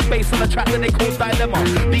know, like the bass on the track that they call dilemma.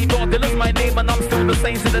 D-Dog Dilla's my name and I'm still the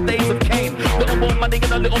same since the days of Kane. Little more money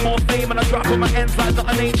and a little more fame and I drop on my ends like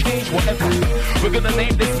nothing ain't changed, whatever. We're gonna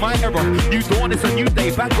name this my era. New dawn, it's a new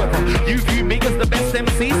day, bad weather. You view me as the best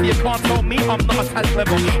MC, so you can't tell me I'm not a tad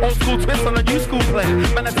clever. Old school twist on a new school play.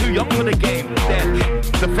 Man, I'm too young for the game. Then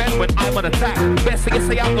defend when I'm on attack. Best thing is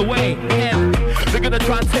stay out the way. And they're gonna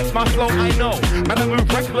try and test my flow, I know. Man, I move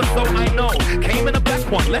reckless, so I know. Came in a black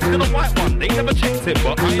one, left in a white one. They never checked it,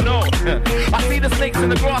 but I know. I see the snakes in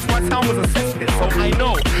the grass, my town was a cesspit, so I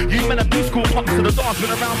know. You men have new school pops to the dance,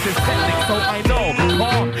 been around since technic, so I know.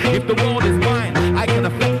 If the world is mine, I can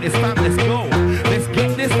affect this, fam, let's go. Let's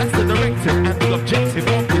get this, that's the directive and the objective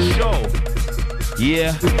of this show.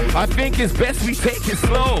 Yeah, I think it's best we take it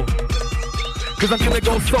slow. Cause I'm gonna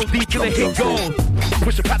go so deep, gonna hit gold.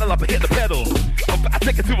 Push the paddle up and hit the pedal. I'm about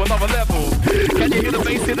take it to another level. Can you hear the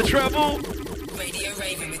bass in the treble? Radio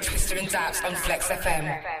Raving with Twister and Dappz on Flex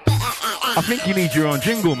FM. I think you need your own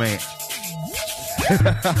jingle, mate.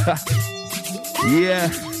 Yeah.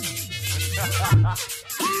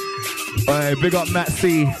 Alright, big up Matt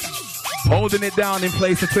C. Holding it down in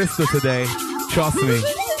place of Twister today. Trust me.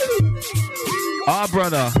 Our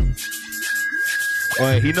brother.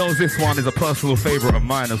 Alright, he knows this one is a personal favorite of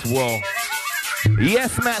mine as well.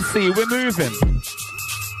 Yes, Matt C, we're moving.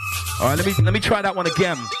 Alright, let me try that one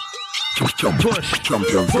again. Push,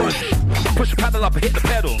 push the pedal up and hit the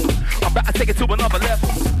pedal. I'm about to take it to another level.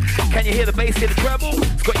 Can you hear the bass, hear the treble?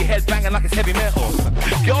 It's got your head banging like it's heavy metal.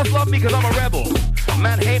 Girls love me cause I'm a rebel.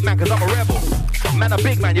 Man hate man cause I'm a rebel. Man a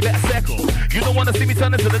big man, you better settle. You don't wanna see me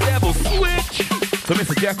turn into the devil. Switch to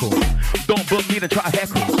Mr. Jekyll. Don't book me, then try to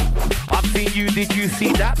heckle. I've seen you, did you see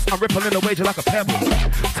Dappz? I'm rippling the wager like a pebble.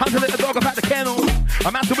 Time to let the dog up at the kennel.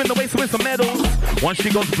 I'm out to win the race to win some medals. Once she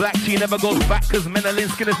goes black, she never goes back, cause melanin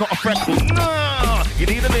skin is not a freckle. Nah, you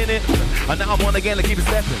need a minute. And now I'm on again to keep it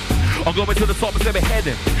stepping. I'm going to the top instead of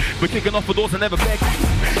heading. We're kicking off the doors and never begging.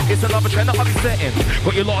 It's another trend that I'll be setting.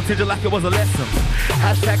 Got you locked in just like it was a lesson.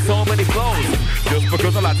 Hashtag so many flows. Just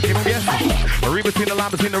because I like to keep them guessing. I read between the line,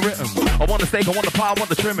 between the written. I want the steak, I want the pie, I want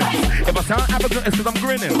the trimming. If I sound arrogant, it's cause I'm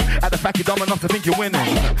grinning. At the fact you're dumb enough to think you're winning.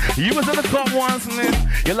 You was in the top once, man.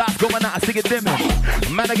 Your life's going out, I see it dimming.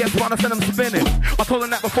 Man, I get fun, I send them spinning. I told them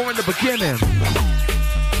that before in the beginning.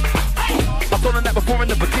 I told them that before in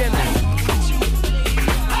the beginning.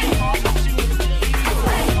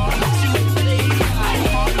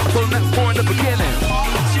 I told them that before in the beginning.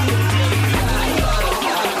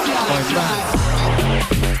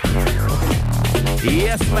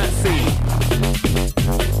 Yes, Matt C.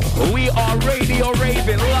 We are Radio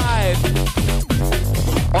Raving live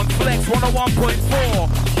on Flex 101.4.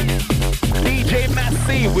 DJ Matt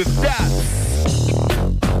C with Dappz.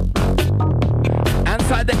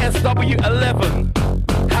 Inside the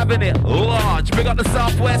SW11. Having it large. Big up the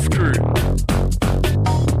Southwest crew.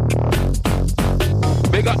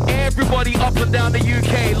 Big up everybody up and down the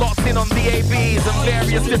UK, locked in on DABs and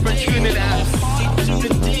various different tuning apps.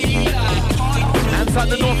 Inside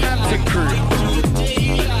the Northampton crew.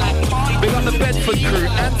 Big up the Bedford crew,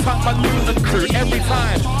 inside my Luton crew, every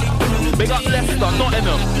time. Big up Leicester,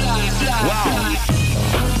 Nottingham. Wow.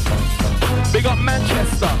 Big up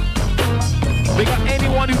Manchester. Big up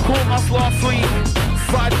anyone who called us last week.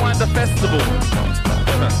 Sidewinder Festival.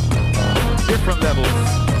 Different levels.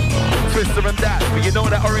 Twister and Dappz, but you know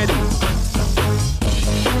that already.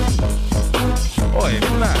 Oi,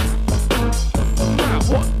 man. Man,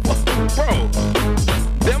 what? Bro,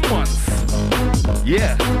 them ones.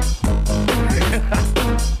 Yeah.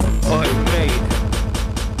 Oi, mate.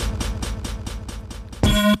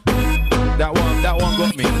 That one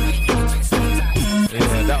got me.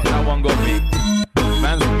 Yeah, that one got me.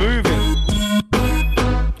 Man's moving.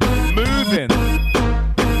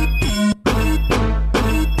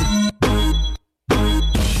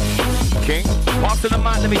 King, pass to the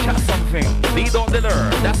mic, let me chat something. D.Diller,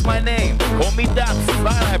 that's my name. Call me Dappz, style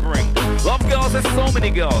I bring. Love girls, there's so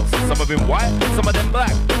many girls. Some of them white, some of them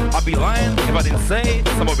black. I'd be lying if I didn't say.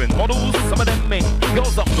 Some of them models, some of them me.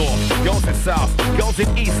 Girls up north, girls in south, girls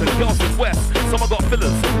in east and girls in west. Some have got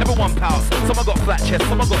fillers, everyone pals. Some have got flat chests,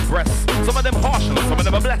 some have got breasts. Some of them harsh and some of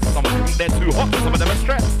them are blessed. Some think they're too hot, some of them are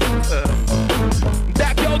stressed.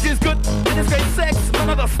 That girl is good, and it's great sex. None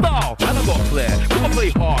of the style, and I got flair. Gotta play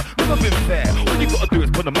hard, never been fair. All you gotta do is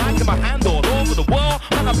put the mic in my hand all over the world.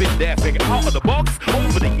 And I've been there, figure out of the box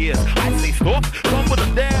over the years. I say stop, come with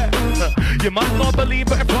them there. You might not believe,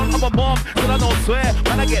 but in front of my mom, till I don't swear.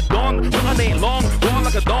 When I get done, but I ain't long. Born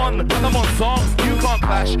like a don, and I'm on song. You can't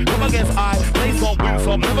clash, come against I. Play some, win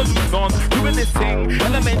some, never lose none. Doing this thing,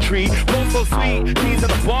 elementary, flow so sweet, cheese in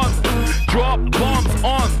a bun. Drop bombs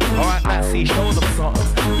on. Alright, Matt C, show them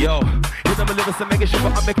something. Yo. Hit them a little to make it shiver,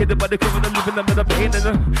 I'm making the body quiver, the living them with a pain in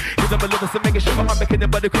them. Hit them a little to make it shiver, I'm making the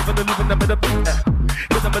body quiver, the living them with a pain.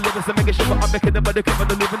 Hit them a little to make it shiver, I'm making the body quiver,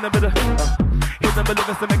 the living them with a hit them a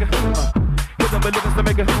little to make it hit them a little to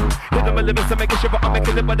make it hit them a little to make it shiver, I'm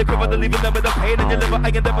making the body quiver, the living them with a pain in your liver. I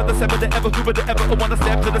ain't never the seven, the ever, who would ever wanna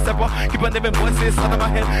step to the sever. Keep on living voices out of my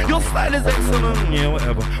head. Your style is excellent, yeah,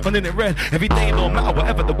 whatever. Running it red, every day, no matter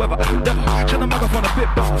whatever the weather. Never turn the microphone a bit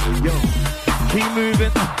better, yo. Keep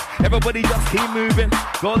moving, everybody just keep moving.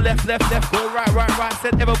 Go left, left, left, go right, right, right.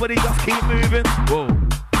 Said everybody just keep moving. Whoa.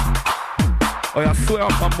 Oh yeah, I swear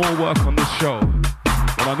I've done more work on this show.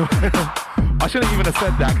 But I know I shouldn't even have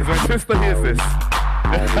said that, because when Twister hears this.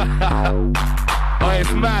 Oh,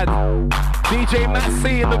 it's mad. DJ Matt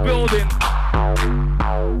C in the building.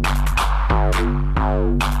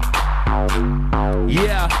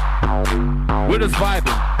 Yeah, we're just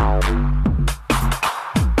vibing.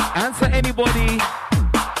 Answer anybody,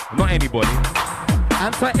 not anybody.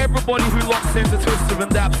 Answer everybody who locks into Twister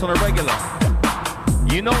and Dappz on a regular.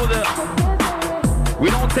 You know that we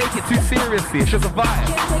don't take it too seriously, it's just a vibe.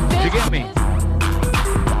 Do you get me?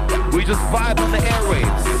 We just vibe on the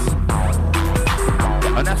airwaves.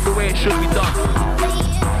 And that's the way it should be done.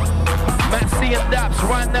 Matt C and Dappz,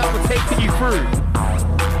 right now we're taking you through.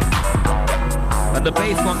 And the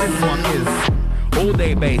bass on this one is all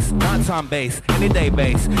day bass, nighttime bass, any day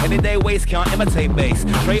bass, any day waist can't imitate bass.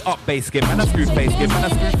 Straight up bass, give man a screw face, give man a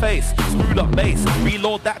screw face. Screwed up bass,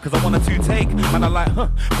 reload that cause I want a two take. Man I like,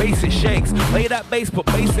 bass it shakes. Play that bass, put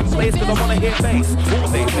bass in place cause I wanna hear bass.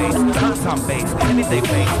 All day bass, nighttime bass, any day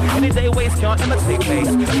bass, any day waist can't imitate bass.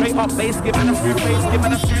 Straight up bass, give man a screw face, give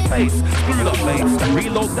man a screw face. Screwed up bass,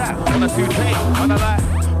 reload that, want a two take. Man I like,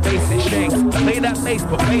 bass it shakes. Play that bass,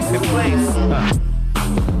 put bass in place.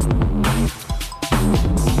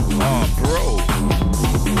 Oh, bro.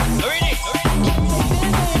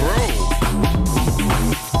 Bro.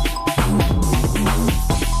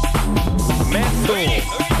 Mental.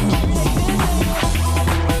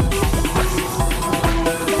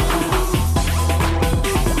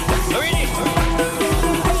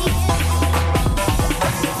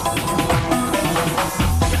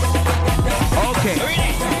 Okay.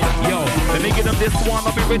 Yo, let me get them this one.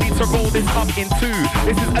 I'll be ready to roll this up in two.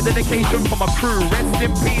 This is a dedication for my crew. Rest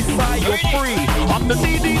in peace, you're free. I'm the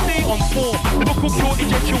DDD on 4. Liverpool Cure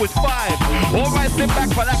inject you with 5. Alright, sit back,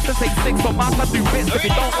 relax and take 6. On my side, do bits. If you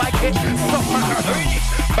don't like it, stop my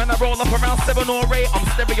man, I roll up around 7 or 8. I'm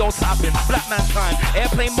stereotyping. Black man time.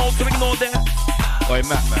 Airplane mode to ignore them. Oi,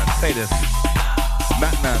 Matt man, say this.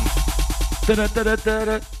 Matt man.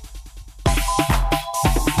 Da-da-da-da-da-da.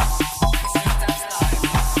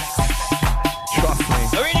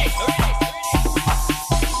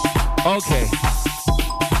 Okay.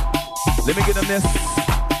 Let me get them this.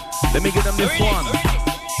 Let me get them this one.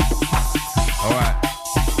 Alright.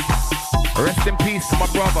 Rest in peace to my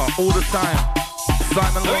brother all the time.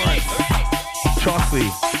 Simon Lawrence. Trust me.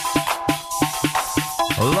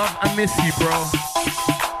 Love and miss you, bro.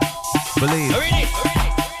 Believe.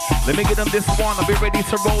 Let me get them this one. I'll be ready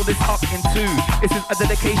to roll this up in 2. This is a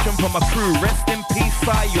dedication for my crew. Rest in peace,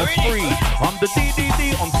 you're free. I'm the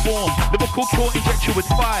DDD on form. Liverpool Cure inject you with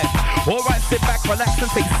 5. Alright, sit back, relax and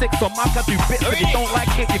take 6. On mic I do bits. If you don't like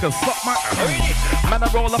it, you can suck my man, I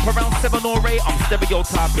roll up around 7 or 8. I'm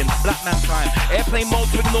stereotyping. Black man time. Airplane mode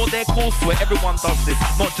to ignore their calls. Where everyone does this,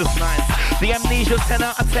 not just 9s. The amnesia's 10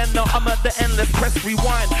 out of 10. Now I'm at the end. Let's press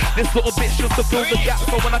rewind. This little bit's just to fill the gap.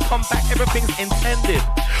 So when I come back, everything's intended.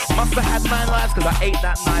 Must have had 9 lives cause I ate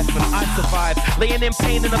that knife and I survived. Laying in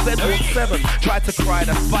pain in a bed with 7. Tried to cry,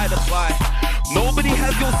 that's by the by. Nobody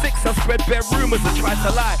has your 6 and spread bare rumors and tried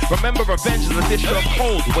to lie. Remember revenge is a dish of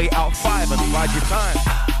cold. Wait out 5 and bide your time.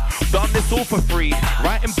 Done this all for free.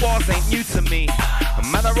 Writing bars ain't new to me.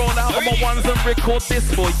 Man, I roll out on my ones and record this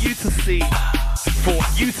for you to see. For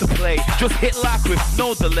you to play. Just hit like with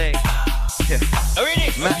no delay. Yeah.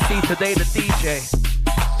 Matt C today the DJ.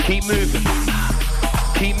 Keep moving.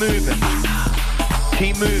 Keep moving.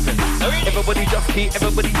 Keep moving. Everybody just keep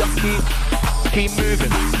moving. Keep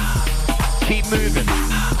moving. Keep moving.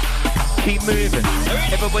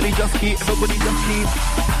 Everybody just keep moving.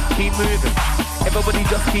 Everybody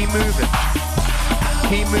just keep moving.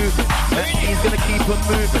 Keep moving. He's gonna keep on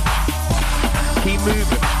moving. Keep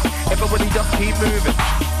moving. Everybody just keep moving.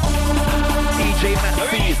 DJ Matt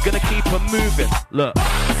C is gonna keep on moving. Look,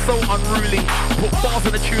 so unruly. Put bars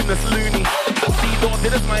in a tune that's loony. D-Dog,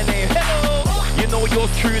 this is my name. Hello, you know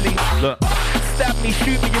yours truly. Look, stab me,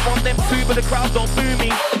 shoot me, you want them too, but the crowd don't boo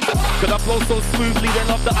me. Cause I flow so smoothly, they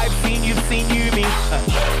love that I've seen, you've seen you, me.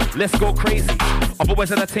 Let's go crazy. I've always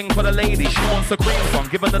had a thing for the lady. She wants a cream, so I'm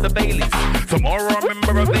giving her the Baileys. Tomorrow I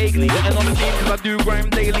remember her vaguely. Getting on the scene cause I do grime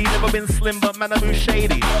daily. Never been slim, but man, I move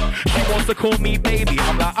shady. She wants to call me baby.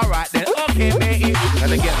 I'm like, alright then, okay, matey.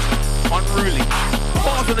 And again, unruly.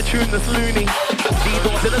 Bars on the tune that's loony.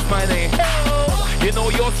 D-Dog, that's my name. Hello, you know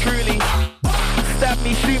yours truly. Stab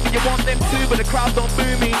me, shoot me, you want them too, but the crowd don't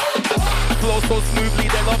boo me. Flow so smoothly,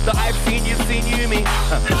 they love that I've seen you, me.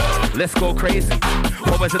 Let's go crazy.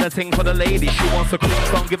 Always in a thing for the lady. She wants a cream,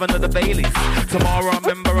 so I'm giving her the Baileys. Tomorrow I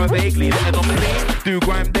remember her vaguely. Letting on clean, do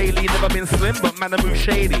grime daily. Never been slim, but man, I move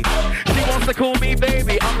shady. She wants to call me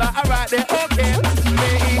baby. I'm like, alright then, okay,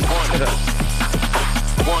 me.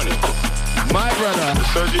 Warning. My brother. The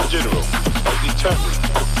Surgeon General has determined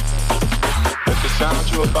that the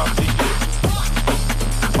sound you're about to hear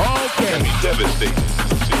can be devastating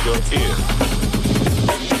to your ear.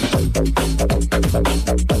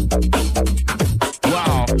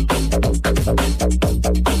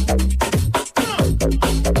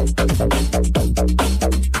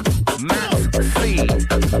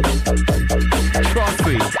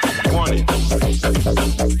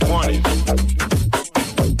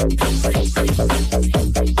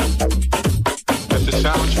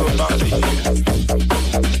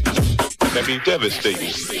 be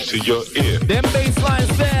devastating to your ear. Them bass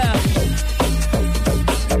lines there.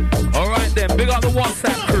 Alright then, big up the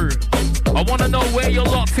WhatsApp crew. I want to know where you're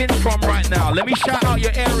locked in from right now. Let me shout out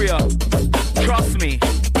your area. Trust me.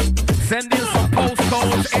 Send in some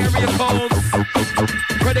postcodes, area codes,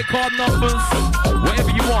 credit card numbers,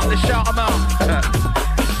 whatever you want. Let's shout them out.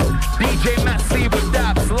 DJ Matt C with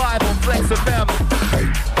Dappz live on Flex FM.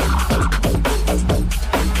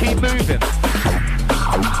 Keep moving.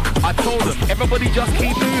 I told them, everybody just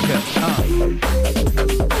keep moving.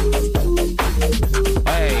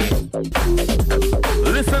 Hey.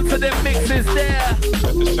 Listen to them mixes there.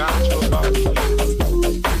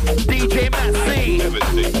 DJ Matt C.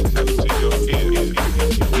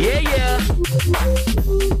 Yeah, yeah.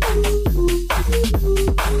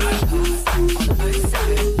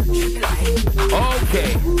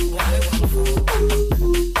 Okay.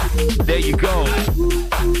 There you go.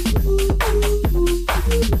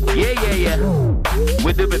 Yeah.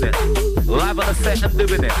 We're doing it. Live on the set and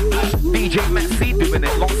doing it. DJ Matt C doing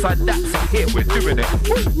it. Alongside Dappz here. We're doing it.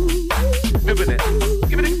 Doing it.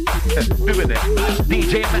 Give it. Doing it.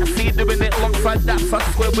 DJ Matt C doing it. Alongside Dappz. I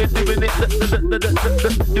swear we're doing it.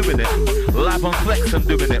 Doing it. Live on Flex and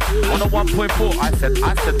doing it. 101.4. I said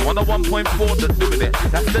 101.4. Doing it.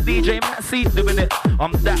 That's the DJ Matt C doing it.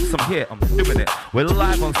 I'm Dappz. I'm here. I'm doing it. We're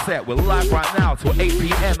live on set. We're live right now till 8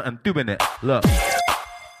 p.m. and doing it. Look.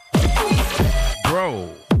 Bro.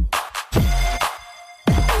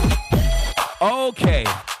 Okay.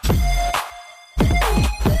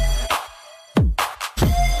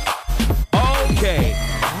 Okay.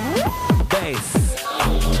 Bass.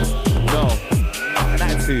 No. An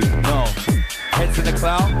attitude. No. Heads in the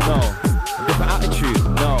cloud. No. Different attitude.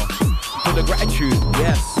 No. For the gratitude.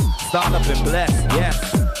 Yes. Start up and bless. Yes.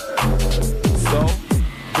 So,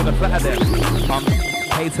 gonna flatter them. I'm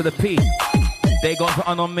K to the P. They got put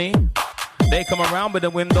on me. They come around with the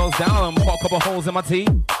windows down and put a couple holes in my tea.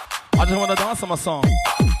 I just want to dance on my song.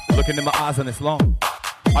 Looking in my eyes and it's long.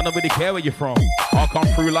 I don't really care where you're from. I'll come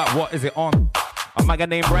through like, what is it on? I might get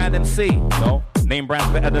name brand MC. No. Name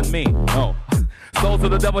brand's better than me. No. Sold to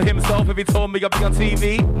the devil himself if he told me I'd be on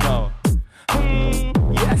TV. No.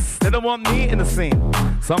 Yes. They don't want me in the scene.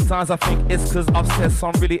 Sometimes I think it's because I've said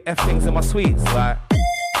some really F things in my tweets. Like,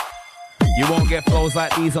 you won't get flows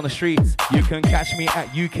like these on the streets. You can catch me at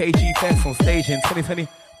UKG Fest on stage in 2020.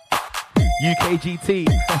 UKGT.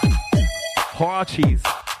 Hard cheese.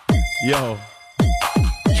 Yo.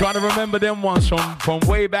 Trying to remember them ones from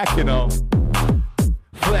way back, you know.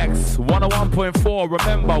 Flex 101.4.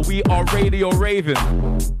 Remember, we are Radio Raven.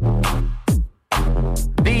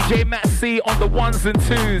 DJ Matt C on the ones and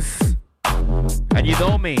twos. And you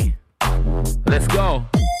know me. Let's go.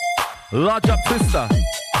 Large up Twister.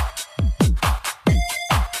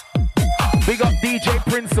 Big up DJ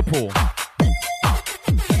Principal.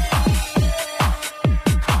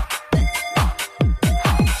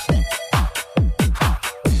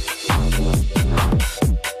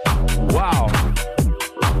 Wow.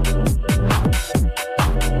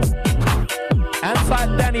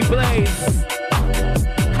 Anti Danny Blaze.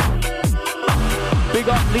 Big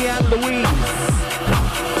up Leanne Louise.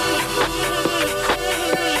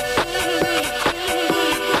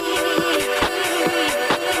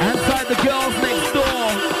 The girls next door.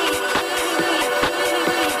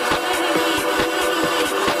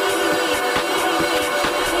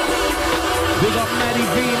 Big up Maddie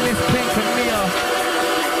V, Miss Pink and Mia.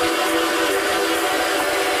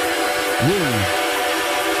 Woo.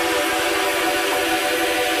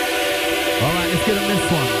 Alright, let's get on this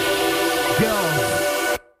one. Girls,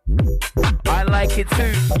 I like it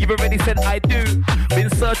too. You've already said I do. Been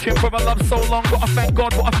searching for a love so long, but I thank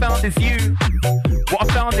God what I found is you. What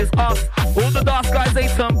I found is us. All the dark skies, they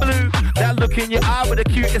turn blue. That look in your eye with the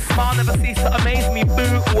cutest smile never cease to amaze me,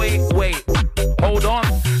 boo. Wait. Hold on.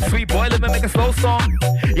 Sweet boy, let me make a slow song.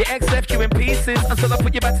 Your ex left you in pieces. Until I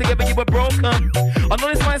put you back together, you were broken. I know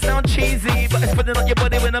this might sound cheesy, but it's putting on your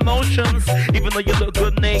body with emotions. Even though you look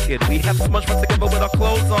good naked, we have so much fun together with our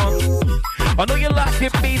clothes on. I know you like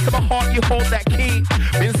it, beat to my heart, you hold that key.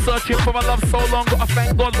 Been searching for my love so long, but I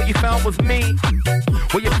thank God what you found was me.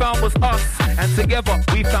 What you found was us, and together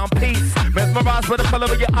we found peace. Mesmerized by the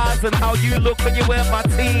color of your eyes and how you look when you wear my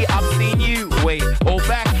tee. I've seen you, wait, hold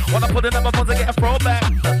back. Wanna put another phone to get a throwback.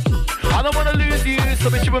 I don't wanna lose you, so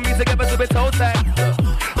bitch you and me together to be toe tag.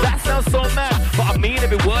 That sounds so mad, but I mean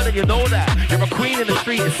every word and you know that. You're a queen in the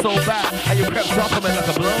street, it's so bad. How you crept up on me like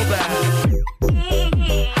a blowback.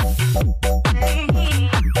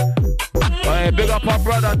 Hey, big up our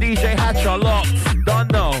brother DJ Hatcher, Locks,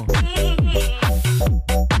 don't know.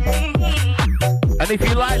 And if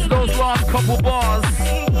you like those last couple bars,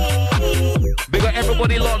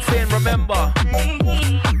 in, remember.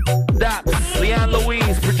 Dappz, Leanne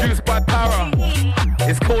Louise, produced by Para.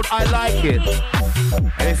 It's called I Like It.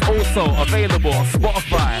 And it's also available on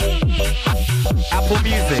Spotify, Apple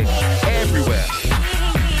Music, everywhere.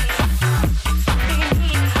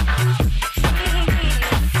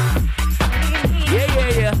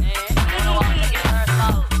 Yeah.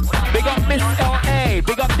 Big up Miss L.A.,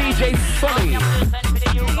 big up DJ Sonny.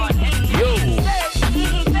 Yo.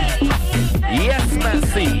 Yes,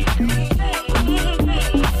 Nancy.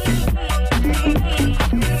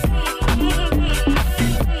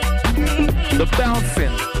 The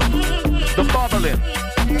bouncing, the bubbling,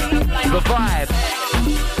 the vibe.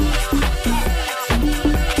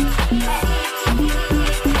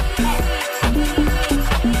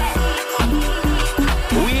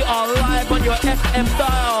 We are live on your FM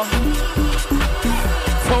dial.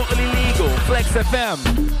 Totally legal, Flex FM.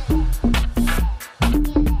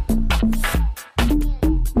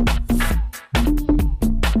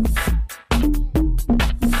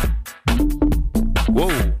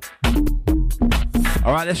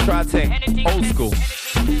 Alright, let's try a thing. Old school.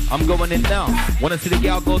 I'm going in now. Wanna see the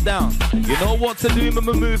gal go down. You know what to do,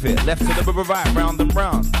 move it. Left to the right, round and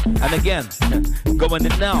round. And again, going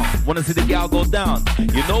in now. Wanna see the gal go down.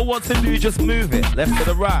 You know what to do, just move it. Left to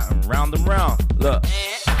the right, and round and round. Look,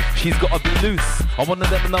 she's gotta be loose. I wanna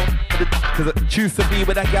let them know, cause I choose to be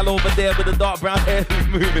with that gal over there with the dark brown hair who's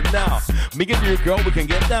moving now. Me and you, girl, we can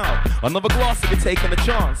get down. Another glass if you're taking a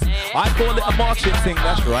chance. I call it a marching thing,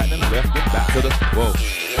 that's right. Then left and back to the, whoa.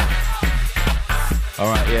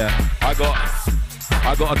 Alright, yeah. I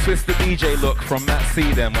got a twisted DJ look from Matt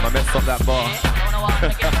C then when I messed up that bar.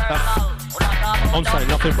 I'm saying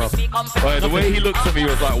nothing, bro. Right, the way he looked at me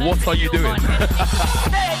was like, what are you doing?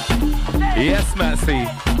 Yes, Matt C.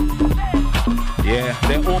 Yeah,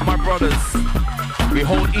 they're all my brothers. We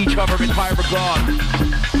hold each other in high regard.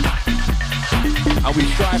 And we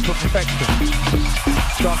strive for perfection.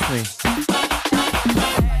 Trust me.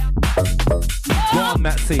 Go on,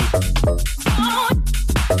 Matt C.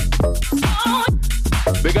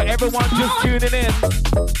 We got everyone just tuning in.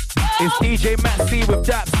 It's DJ Matt C with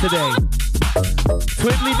Dappz today.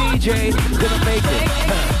 Twiddly DJ couldn't make it.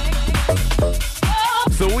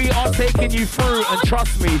 So we are taking you through, and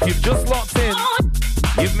trust me, if you've just locked in,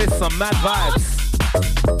 you've missed some mad vibes.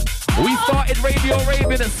 We started Radio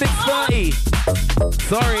Raving at 6:30.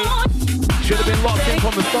 Sorry, should have been locked in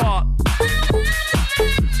from the start.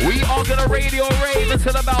 We are gonna Radio Rave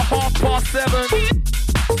until about 7:30.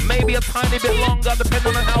 Maybe a tiny bit longer,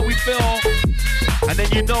 depending on how we feel. And then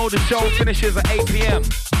you know the show finishes at 8 p.m.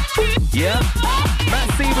 Yeah? Matt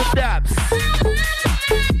C with Dappz.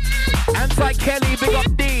 Anti-Kelly, big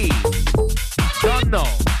up D. Don't know,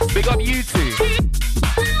 big up you two.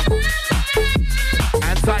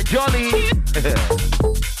 Anti-Jolly.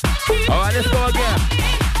 Alright, let's go again.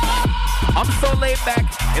 I'm so laid back,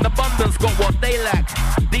 in abundance, got what they lack.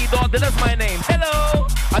 D-Dog, that's my name. Hello!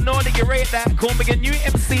 I know that you rate that. Call me a new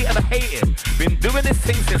MC and I hate it. Been doing this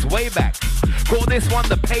thing since way back. Call this one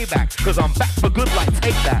the payback, cause I'm back for good like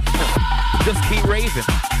take that. Just keep raving.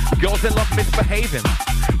 Girls that love misbehaving.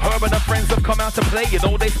 Her and her friends have come out to play. You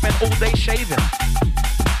know they spend all day shaving.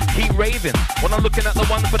 Keep raving when I'm looking at the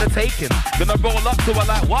one for the taking. Gonna roll up to her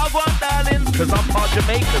like, wagwan darling, cause I'm part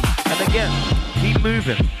Jamaican. And again, keep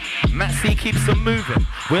moving. Matt C keeps them moving.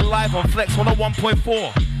 We're live on Flex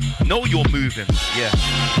 101.4. Know you're moving, yeah.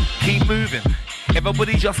 Keep moving.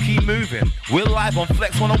 Everybody just keep moving. We're live on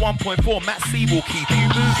Flex 101.4. Matt C will keep you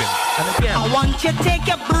moving. And again, I want you to take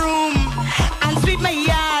your broom and sweep my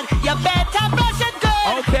yard. You better brush it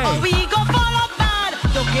good, okay, or we go fall apart.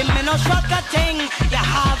 Don't give me no shortcut thing. You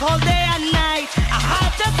have all day and night. I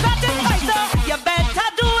have to satisfy, so you better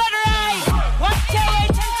do it right. What you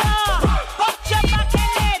waiting for? Put your back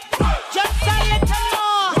in it. Just a little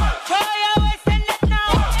more. Throw your waist in it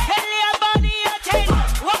now. Tell your body your thing.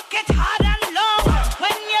 Work it hard and long.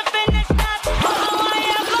 When you finish that, oh,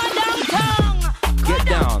 you go downtown. get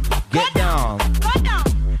down, get down. Go down.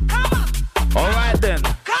 Come up. Alright then.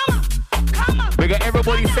 Come up. Come up. We got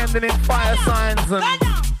everybody sending in fire signs and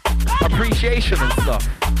appreciation and stuff.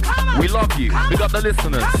 We love you. We got the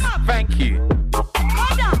listeners. Thank you. Go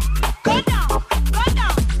down. Go down. Go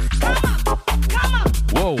down. Come up. Come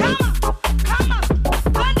up. Whoa. Come up. Come up.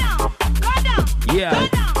 Go down. Go down. Yeah. Go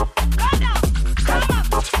down. Go down. Come up.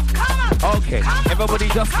 Come up. Okay. Everybody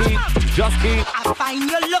just keep. I find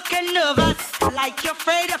you looking nervous, like you're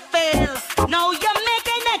afraid to fail. Now you're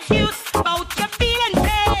making excuse about your feeling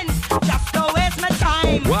pain. Just don't waste my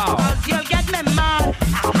time. Wow. Cause you'll get me mad.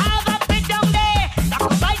 I have a bit down there that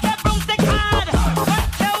could bite the broomstick hard. What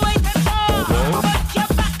you waiting for? Put your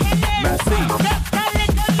back in it. Matt C. Just a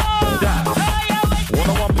little more.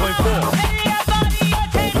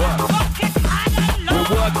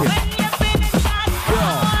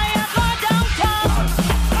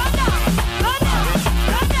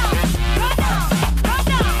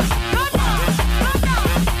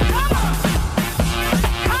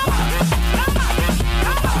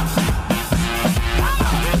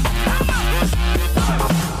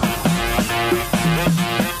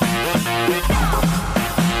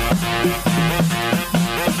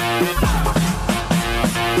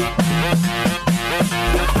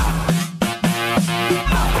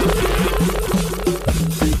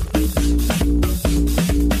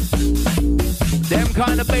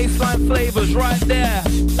 the baseline flavors right there.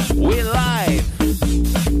 We're live.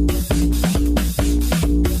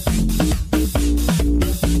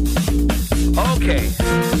 Okay.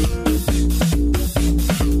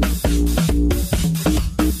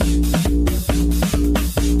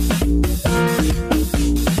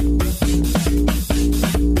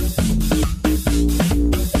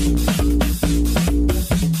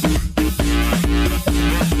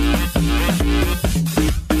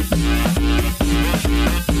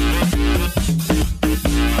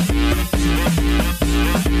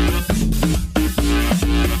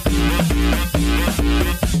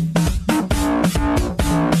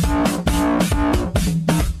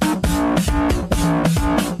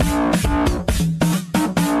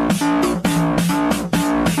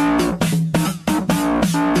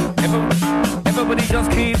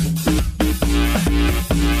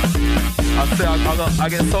 I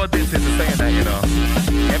get so addicted to saying that, you know.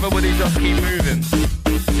 Everybody just keep moving.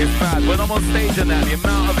 It's bad. When I'm on stage and that, the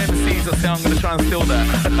amount of MCs that say I'm going to try and steal that.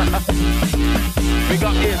 Big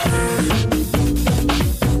up If.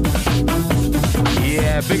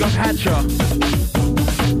 Yeah, big up Hatcher.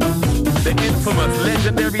 The infamous,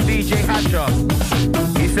 legendary DJ Hatcher.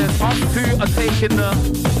 He says, us two are taking the...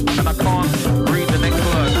 And I can't read the next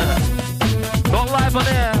word. Not live on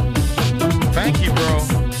air. Thank you, bro.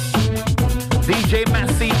 DJ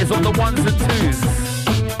Massey is on the ones and twos.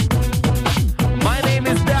 My name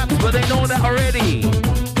is Dappz, but they know that already.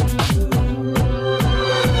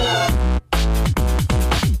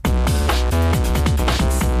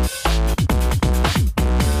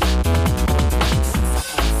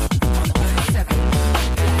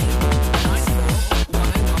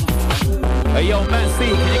 Hey, yo, Massey,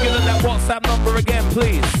 can you give us that WhatsApp number again,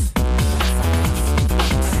 please?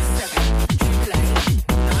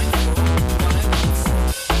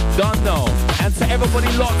 Don't know. And to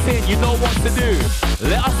everybody locked in, you know what to do.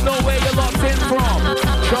 Let us know where you're locked in from.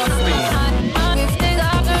 Trust me.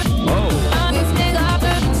 Oh.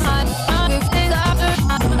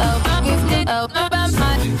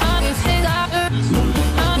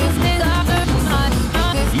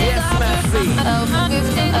 Yes, Massey.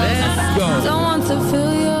 Let's go. Don't want to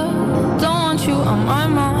feel you. Don't want you on my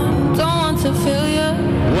mind. Don't want to feel you.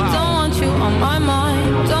 Wow. Don't want you on my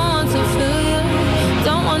mind. Don't want to feel you.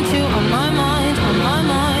 Don't want you on my mind, on my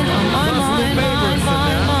mind, on my mind, my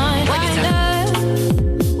mind.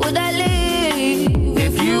 Would I leave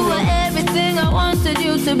if you were everything I wanted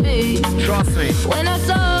you to be? Trust me. When I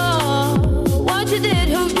saw what you did,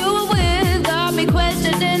 who you were with, got me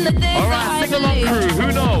questioning the things that I believe. Crew,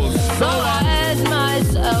 who knows? So I asked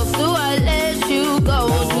myself, do I let you go?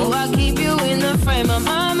 Or do I keep you in the frame of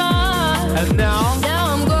my mind? And now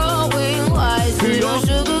I'm growing wise to your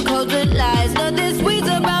sugar-coated lies. Nothing sweet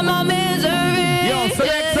about my misery. Yo,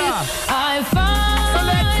 Selector. I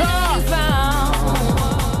finally found.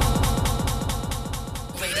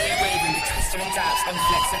 Radio Raving with Twister and Dappz on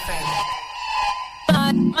Flex FM.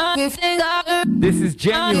 This is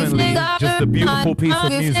genuinely just a beautiful piece of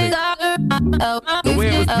music. The way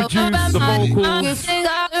it was produced, the vocals,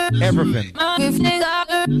 everything.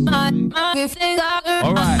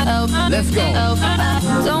 Alright, let's go.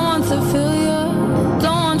 Don't want to feel you.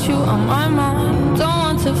 Don't want you on my mind. Don't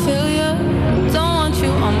want to feel you. Don't want you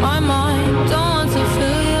on my mind. Don't want to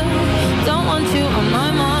feel you. Don't want you on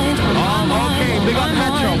my mind. On my mind. Okay, big up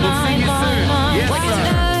Metro. We'll see you soon. Yes,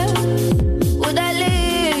 sir. Would I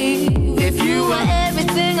leave if you were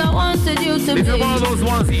everything I wanted you to be? This is one of those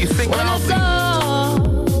ones that you sing when loudly. I saw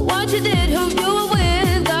what you did, who you were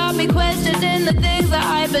with, got me questioning the things that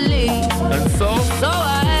I believe. And so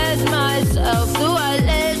I asked myself, do I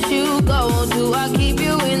let you go? Or do I keep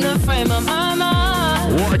you in the frame of my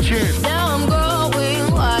mind? What a tune. Now I'm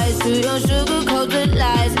growing wise to your sugar-coated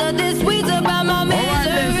lies. Nothing sweet about my misery. Alright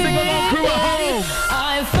then, sing along, crew at home.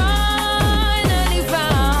 I finally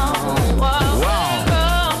found what went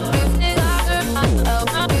wrong.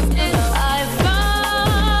 I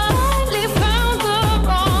finally found the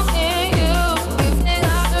wrong in you.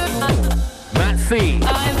 Matsy. I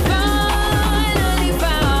finally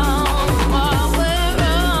found what went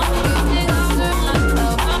wrong. I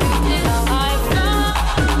finally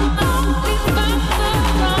found the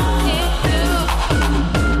wrong in you.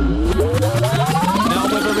 Now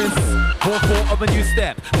whether it's 4/4 of a new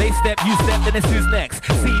step, they step, you step, then it's who's next.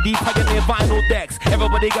 CD pioneer vinyl decks.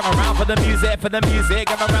 Everybody get around for the music,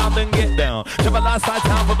 get around and get down. Travel outside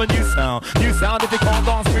town for the new sound. New sound if you can't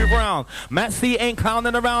dance, move around. Matt C ain't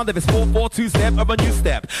clowning around if it's 4/4 2-step of a new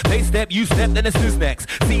step. They step, you step, then it's who's next.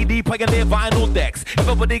 CD pioneer vinyl decks.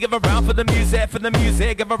 Everybody get around for the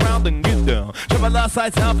music, get around and get down. Travel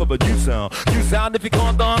outside town for the new sound. New sound if you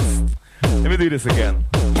can't dance. Let me do this again.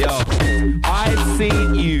 Yo, I've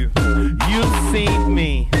seen you, you've seen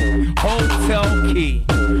me. Hotel key,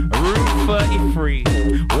 room 33,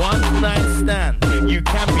 one night stand. You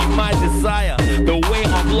can be my desire. The way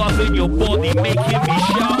I'm loving your body, making me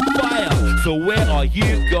shout fire. So where are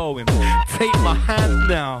you going? Take my hand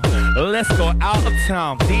now. Let's go out of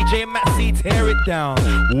town. DJ Maxi, tear it down.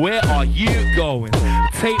 Where are you going?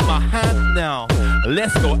 Take my hand now.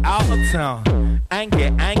 Let's go out of town. And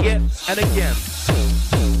get, and again. And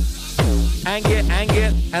get, and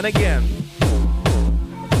again.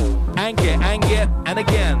 And get, and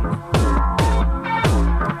again.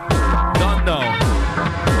 Don't know.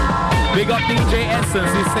 Big up DJ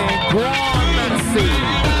Essence, he's saying, go on, Maxi.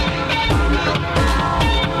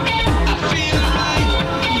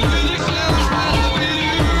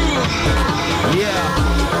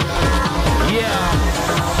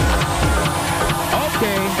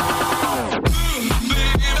 Okay.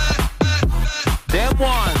 Them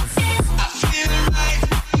ones.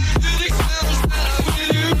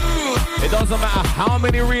 It doesn't matter how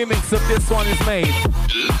many remixes of this one is made.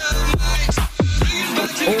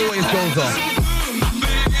 Always goes on.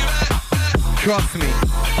 Trust me.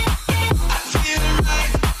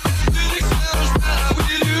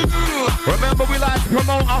 Remember, we like to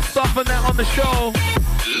promote our stuff and that on the show.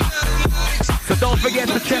 So don't forget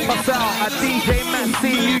to check us out at DJ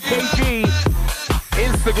Maxi UKG,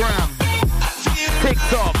 Instagram,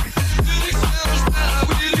 TikTok.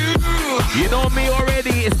 You know me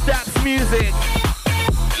already, it's Dappz Music.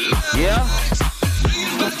 Yeah?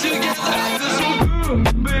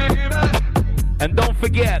 And don't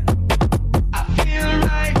forget,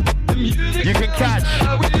 you can catch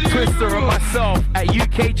Twister and myself at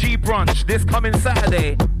UKG Brunch this coming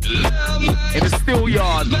Saturday in the Steel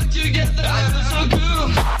Yard.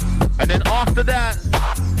 And then after that,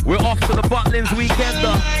 we're off to the Butlins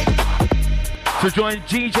Weekender to join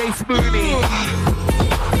GJ Spoonie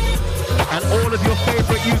and all of your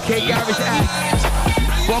favorite UK garage acts.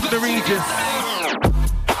 Bob the Regis.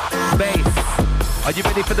 Bass. Are you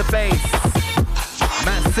ready for the bass?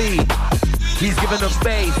 Matt C. He's giving them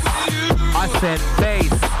bass. I said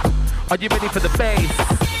bass. Are you ready for the bass?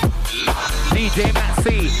 DJ Matt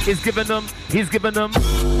C is giving them, he's giving them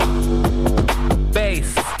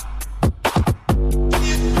bass.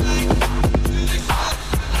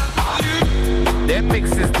 Their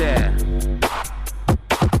mix is there.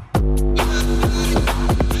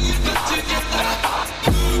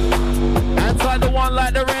 Inside the one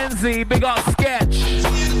like the Renzi, big up Sketch.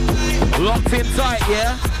 Locked in tight,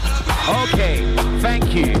 yeah? Okay,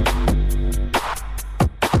 thank you.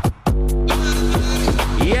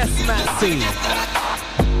 Yes, Maxi.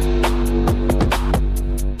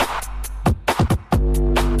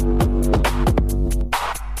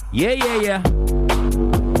 Yeah.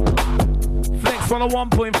 Flex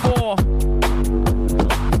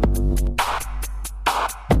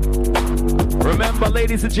 101.4. Remember,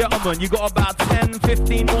 ladies and gentlemen, you got about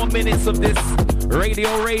 10-15 more minutes of this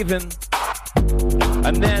Radio Raven.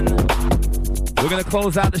 And then we're going to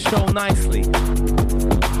close out the show nicely.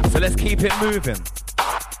 So let's keep it moving.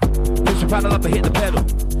 Push the paddle up and hit the pedal.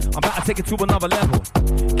 I'm about to take it to another level.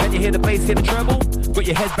 Can you hear the bass, hear the treble? Got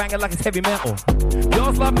your head banging like it's heavy metal.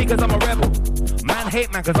 Girls love me cause I'm a rebel. Man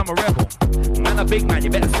hate man cause I'm a rebel. Man a big man, you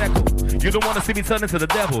better settle. You don't want to see me turn into the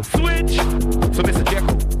devil. Switch! So Mr.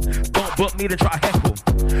 Jekyll, don't book me to try to heckle.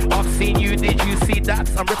 I've seen you, did you see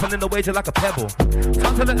Dappz? I'm ripping in the wager like a pebble.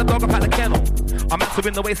 Time to let the dog up out the kennel. I'm out to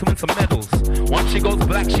win the race and win some medals. Once she goes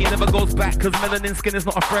black, she never goes back, cause melanin skin is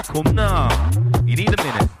not a freckle. Nah, you need a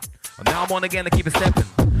minute. And now I'm on again to keep it stepping.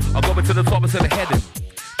 I'm going to the top instead of heading.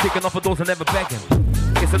 Kicking off the doors and never begging.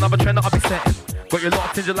 It's another trend that I'll be setting. Got you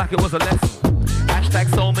locked in just like it was a lesson. Hashtag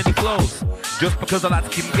so many flows. Just because I like to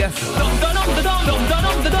keep them guessing. Just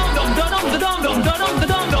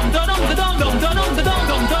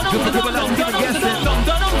because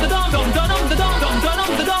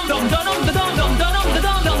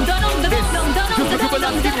I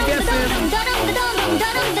like to keep them guessing.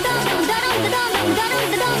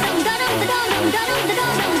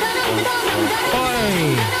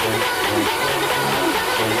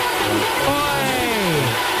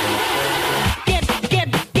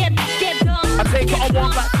 I take what I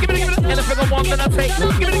want, like, give it, anything I want, then I take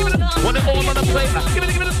it, give it, want it all on a plate, like, give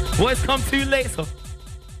it, boys come too late, so.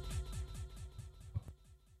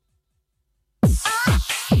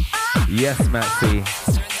 Yes, Maxi.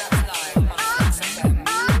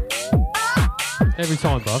 Every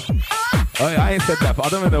time, bud. Oh, yeah, I ain't said that, but I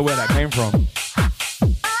don't even know where that came from.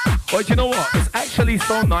 Well, do you know what? It's actually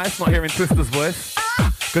so nice not hearing Twister's voice,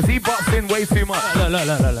 because he butts in way too much. Look.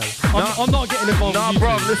 I'm not getting involved. Nah,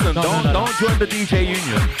 bro, listen, don't join the DJ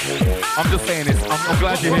union. I'm just saying this. I'm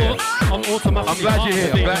glad you're here. I'm automatically. I'm glad you're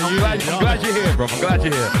here. I'm glad you're here, bro. I'm glad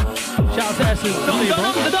you're here. Shout out to Essence.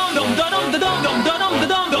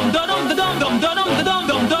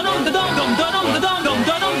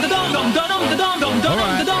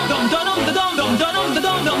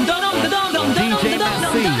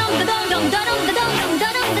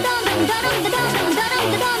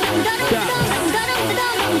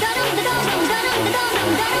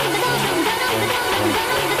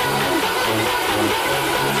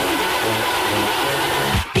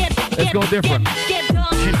 Let's go different.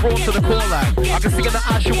 She's brought to the core line. I can see in the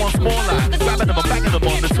eye she wants more line. Grabbing them and banging them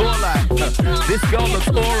on the tour line. This girl looks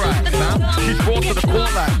alright, man. She's brought to the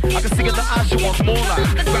core line. I can see in the eye she wants more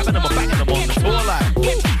line. Grabbing them and banging them on the tour line.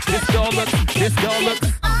 This girl looks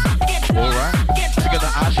alright. See in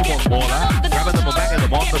the eye she wants more line. Grabbing them and banging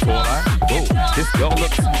them on the tour line. Oh, this girl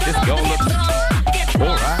looks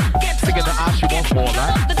alright. See in the eye she wants more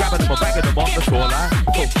line. Grabbing them and banging them on the tour line.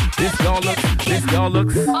 Oh, this girl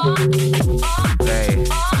looks. Hey.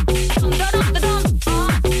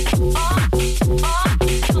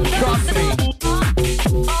 Trust me.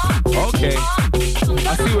 Okay. I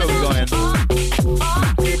see where we're going.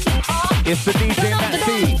 It's the DJ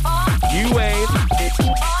Maxi. New wave.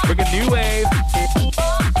 Bring a new wave.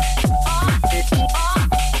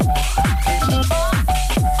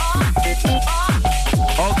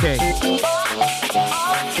 Okay.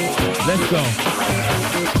 Let's go.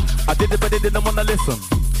 I did it, but they didn't want to listen.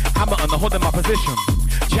 Hammer on the hood in my position.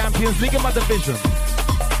 Champions League in my division.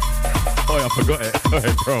 Oh, I forgot it.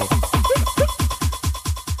 Alright, bro.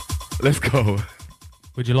 Let's go.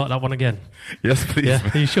 Would you like that one again? Yes, please. Yeah,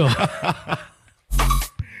 are you sure?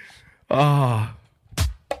 Ah.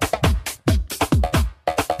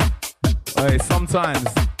 Hey, sometimes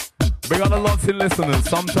we got a lot in listeners.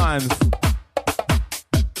 Sometimes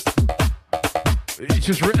it's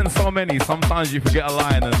just written so many. Sometimes you forget a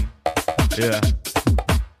line and yeah.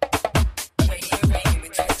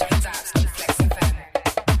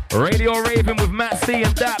 Radio Raving with Matt C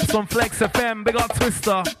and Dappz on Flex FM. Big up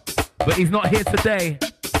Twister, but he's not here today.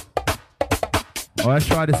 Oh, let's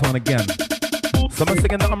try this one again. Someone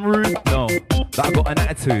singing that I'm rude? No. That I got an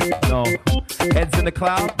attitude? No. Heads in the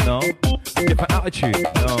cloud? No. Different attitude?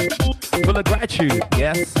 No. Full of gratitude?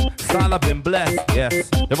 Yes. Style I've been blessed? Yes.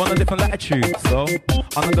 They're on a different latitude, so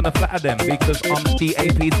I'm not gonna flatter them because I'm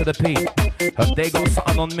DAP to the P. Have they got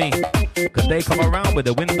something on me? Cause they come around with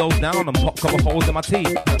the windows down and pop cover holes in my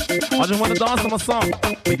teeth. I just wanna dance to my song,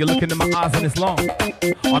 but you're looking in my eyes and it's long.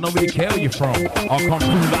 I don't really care where you're from. I'll come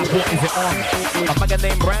through like what is it on? I'm like a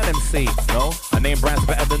name brand MC. No. A name brand's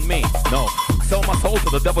better than me. No. Sell my soul to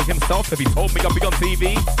the devil himself if he told me I'll be on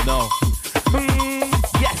TV. No.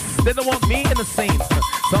 Yes, they don't want me in the scene.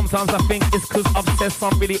 Sometimes I think it's cause I've said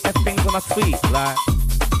some really F things when I tweet. Like,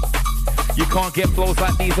 you can't get flows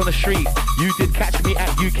like these on the street. You did catch me at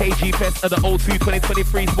UKG Fest at the O2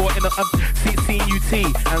 2023 sport in the CUT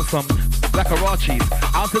and some black Arachis.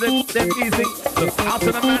 Out to them music, look, out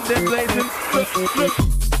to the man they're blazing. Look.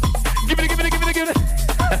 Give it.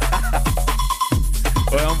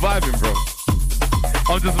 Well, I'm vibing, bro.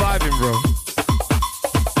 I'm just vibing, bro.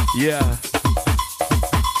 Yeah.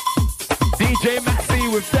 DJ Maxi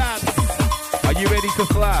with Dappz. Are you ready to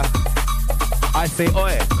fly? I say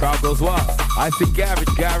oi, crowd goes wild. I say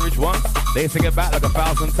garage once. They sing it back like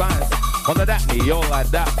 1,000 times. One of that me, yo, like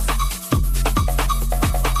that.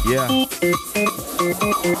 Yeah.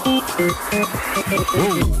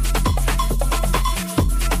 Whoa.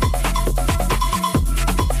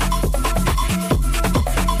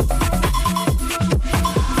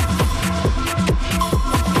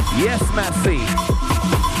 Yes, Maxi.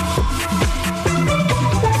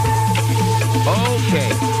 Okay.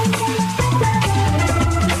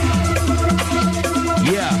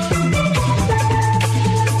 Yeah.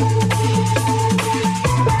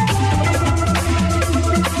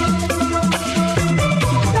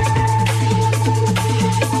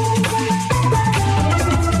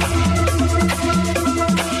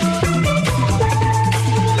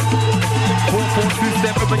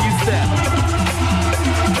 Step up and you step.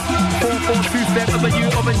 4, 2 step up and you,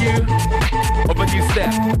 up and you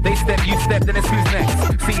step. They step, you step, then it's who's next.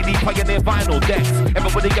 CD playing their vinyl decks.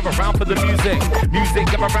 Everybody get around for the music. Music,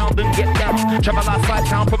 get around and get down. Travel outside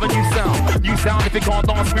town from a new sound. New sound if you can't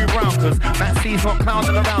dance, move round. Cause Matt C's not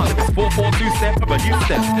clowning around. If it's 4, 2 step up and you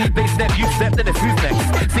step. They step, you step, then it's who's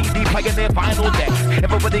next. CD playing their vinyl decks.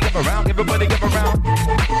 Everybody get around for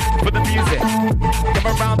the music. Get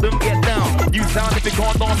around and get down. New sound if you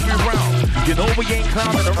can't dance, move round. You know we ain't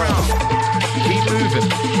clowning around. Keep moving.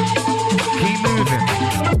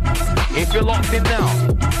 If you're locked in now,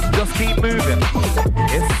 just keep moving.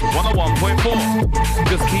 It's 101.4.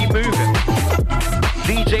 Just keep moving.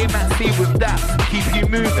 DJ Matt C with Dappz, keep you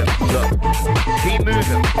moving. Look, keep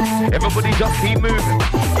moving. Everybody just keep moving.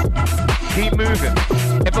 Keep moving.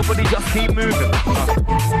 Everybody just keep moving.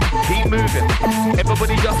 Keep moving.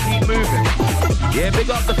 Everybody just keep moving. Yeah, big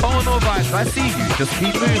up the phone or vibes. I see you. Just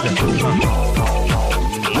keep moving.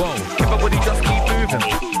 Whoa, everybody just keep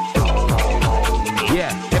moving.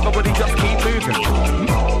 Yeah, everybody just keep moving.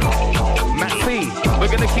 Matt C, we're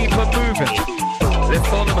gonna keep her moving. Let's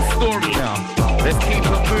tell them a story now. Let's keep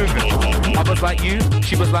her moving. I was like you,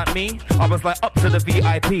 she was like me. I was like up to the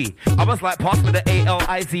VIP. I was like pass me the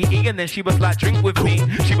ALIZE, and then she was like drink with me.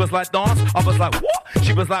 She was like dance. I was like what?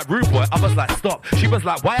 She was like rude boy. I was like stop. She was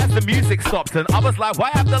like why has the music stopped? And I was like why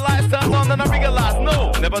have the lights turned on? And I realized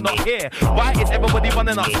no, never not here. Why is everybody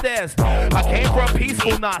running upstairs? I came for a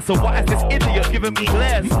peaceful night, so why is this idiot giving me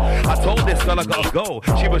glares? I told this girl I gotta go.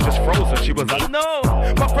 She was just frozen. She was like no,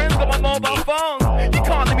 my friends got my mobile phone. You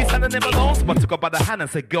can't let me standing there alone. So I took her by the hand and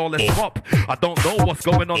said girl, let's pop. I don't know what's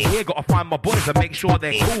going on here. Gotta find my boys and make sure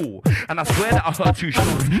they're cool. And I swear that I heard two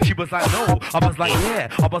shots. She was like no. I was like yeah.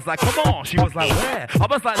 I was like come on. She was like where? I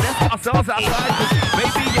was like let's get ourselves outside.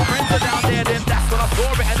 Maybe your friends are down there. Then that's when I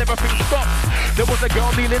saw it and everything stopped. There was a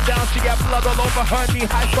girl kneeling down. She had blood all over her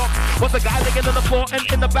knee-high socks. Was a guy licking on the floor, and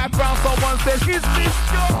in the background someone says he's been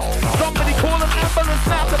shot. Somebody call an ambulance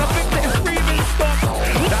now that I think that his breathing stopped.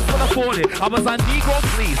 That's when I thought it. I was like Negro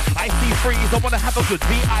please. I see freeze. I wanna have a good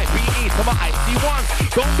VIBE to my icy ones.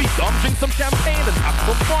 Don't be dumb. Drink some champagne and have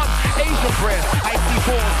some fun. Asian bread, icy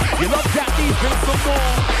balls. You love Japanese, drink some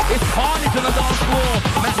more. It's carnage on the dance floor.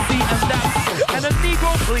 Matt C and Dappz. And a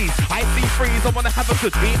Negro please. I see freeze. I wanna have a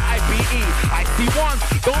good VIBE. Icy ones.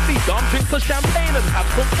 Don't be dumb. Drink some champagne and have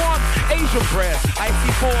some fun. Asian bread,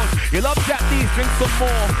 icy balls. You love Japanese, drink some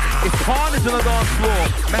more. It's carnage on the dance floor.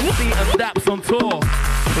 Matt C and Dappz on tour.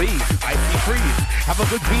 Please, icy freeze. Have a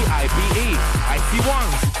good VIBE. Icy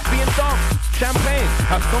ones. Being dumb. Champagne.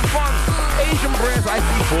 Have some fun. Asian bread,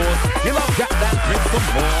 icy balls. You love that, drink some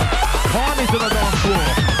more. Carnage on the dance floor.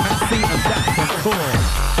 Matt C and Dappz on tour.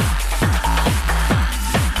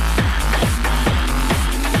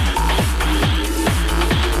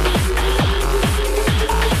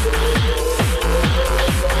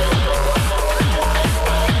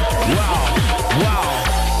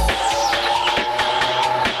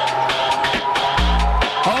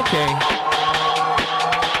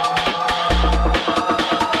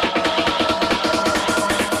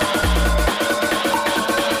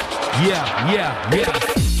 Yeah.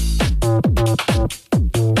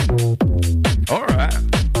 All right.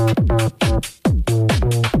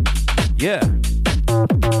 Yeah.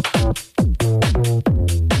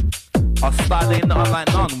 Our style ain't nothing like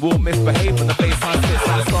none. We'll misbehave when the baseline sits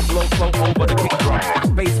like some low flow over the kick drum.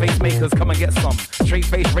 Face makers, come and get some. Straight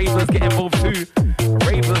face ravers get involved too.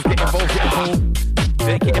 Ravers get involved.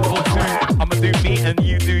 They get involved too. I'ma do me and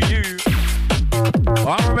you do you.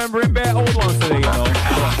 I'm remembering bare old ones today, you know.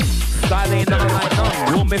 Style ain't nothing like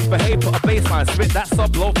none. We'll misbehave, put a baseline, spit that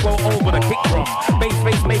sub low flow over the kick drum.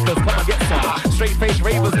 Face makers, come and get some. Straight face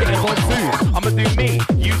ravers get involved too. I'ma do me,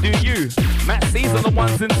 you do you. Matt C's on the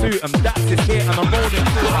 1s and 2, and Dappz is here and I'm rolling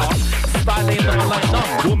through. Style ain't nothing like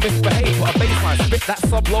none. We'll misbehave, put a baseline, spit that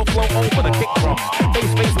sub low flow over the kick drum.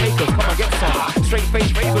 Face makers, come and get some. Straight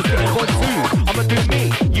face ravers get involved too. I'ma do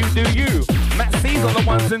me, you do you. Matt C's on the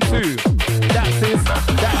 1s and 2. Dappz is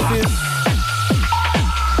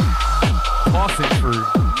passing through.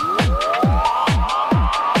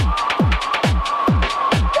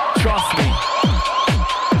 Trust me.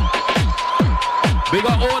 We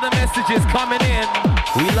got all the messages coming in.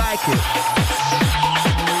 We like it.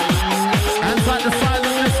 And like the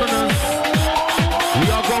silent listeners, we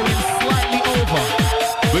are going slightly over.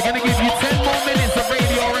 We're going to give you 10 more minutes of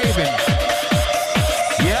Radio Raven.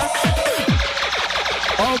 Yeah?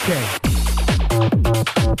 Okay.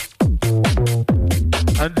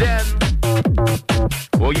 And then,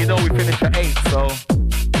 well, you know we finish at 8, so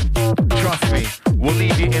trust me, we'll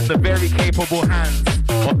leave you in the very capable hands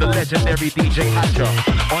of the legendary DJ Hatcher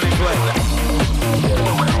on his way.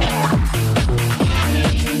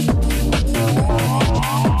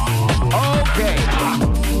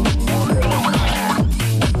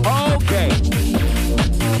 Okay.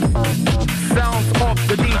 Sounds off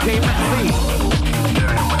the DJ Maxi.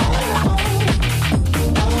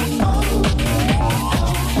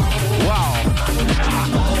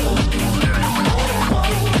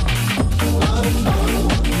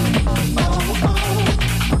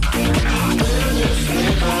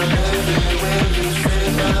 Where you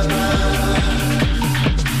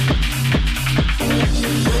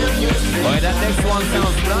one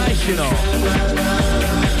sounds nice, you know.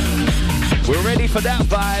 We're ready for that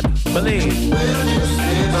vibe, believe. Will you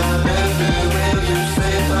stay my baby? Will you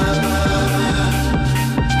stay my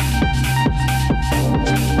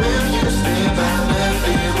Will you stay my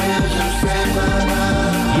baby? Will you stay my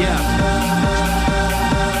Yeah.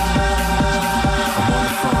 I'm on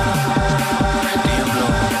the phone. Diablo.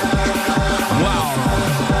 Wow.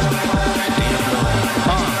 Diablo.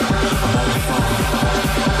 I'm on the phone.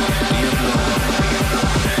 Diablo.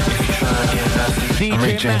 If you try again, nasty, I'm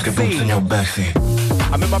Rick James, good boots in your backseat.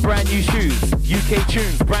 I'm in my brand new shoes, UK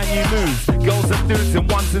tunes, brand new moves, girls and dudes in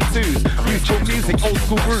ones and twos, youthful music, old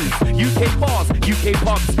school grooves, UK bars, UK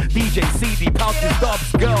pubs, DJ, CD, pouches,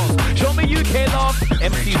 dubs, girls, show me UK love,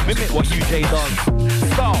 MCs mimic what UK does,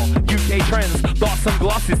 style, UK trends, dark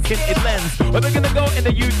sunglasses, tinted lens, where we gonna go in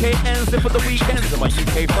the UK ends, live for the weekends with my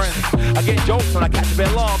UK friends, I get jokes and I catch a bit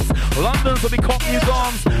of laughs, London's where we cop new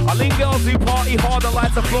guns, I link girls who party hard and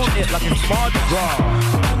like to flaunt it like it's Mardi Gras,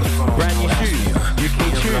 brand new shoes, UK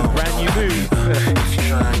tune, brand new move.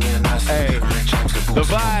 Hey, the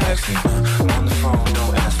vibe. I'm on the phone,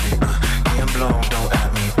 don't ask me. I'm blown, don't at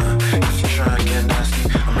me. If you try and get nasty,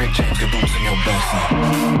 I'm Rick James, good boots in your backseat.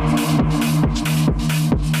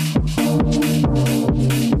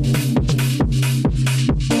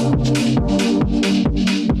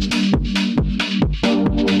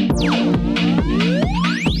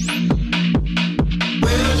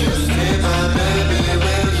 Will you stay my baby?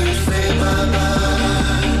 Will you stay my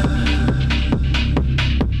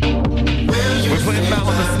We're putting Matt on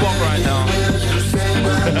the spot right now.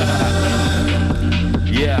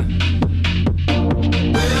 Yeah.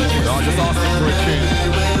 No, I'm just asking for a tune.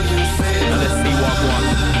 And let's see what one.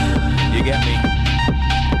 You get me?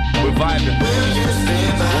 We're vibing.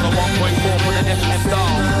 101.4 for the FM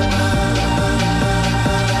dial.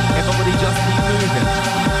 Everybody just keep moving.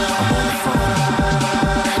 I'm on the phone.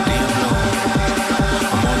 Diablo.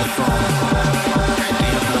 I'm on the phone.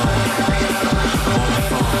 Diablo. I'm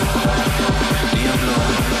on the phone.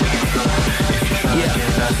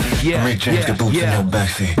 Yeah, Rick James, good boots in your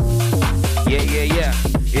backseat. Yeah.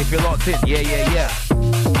 If you're locked in, yeah.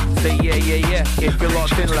 Say yeah. If you're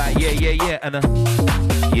locked in, like yeah. And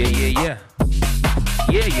yeah.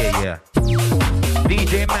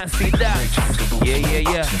 DJ Maxi Dappz.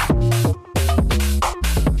 Yeah.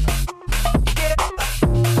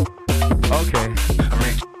 Okay.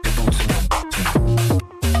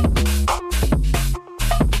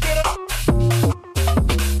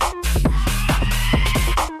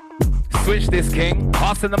 Switch this king,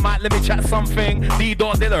 passing the mic, let me chat something.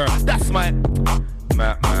 D-Dot Diller, that's my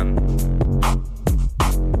Matt man.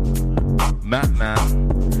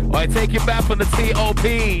 I take you back from the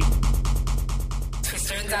T.O.P.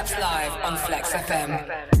 Twister and Dappz live on Flex FM.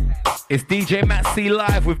 It's DJ Matt C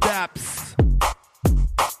live with Dappz.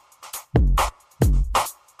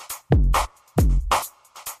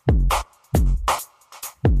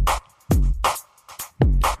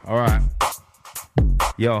 All right.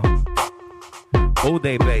 Yo. All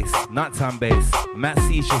day bass, nighttime bass. Matt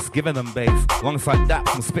C's just giving them bass. Alongside that,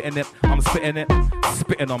 I'm spitting it,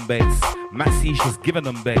 spitting on bass. Matt C's just giving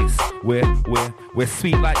them bass. We're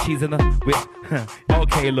sweet like cheese in a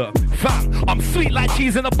okay, look, fam, I'm sweet like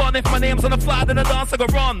cheese in a bun. If my name's on the fly, then the dance I go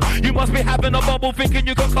run. You must be having a bubble, thinking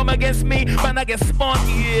you can come against me. Man, I get spun,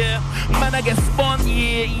 yeah. Man, I get spun,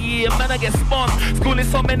 yeah. Man, I get spun. Schooling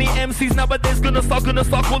so many MCs nowadays, gonna start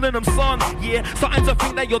calling them son, yeah. Starting to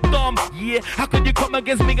think that you're dumb, yeah. How could you come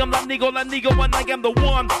against me? I'm like nigga, when I am the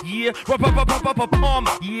one, yeah. Pum,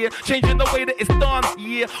 yeah. Changing the way that it's done,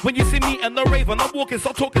 yeah. When you see me and the raven, I'm walking,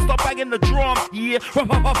 start talking, start banging the drum, yeah.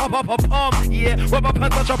 Pum, yeah. Rubber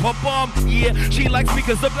pants, touch up her bum, yeah. She likes me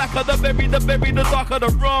cause the blacker the berry, the darker the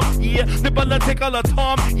rum, yeah. Nipple and tickle her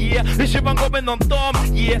tongue, yeah. This shit I'm going on dumb,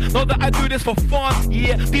 yeah. Know that I do this for fun,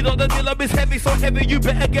 yeah. D-Dot the Diller is heavy, so heavy you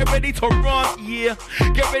better get ready to run, yeah.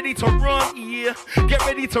 Get ready to run, yeah. Get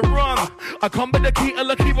ready to run. I come with the key, and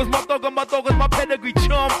look, he was my dog, and my dog was my pedigree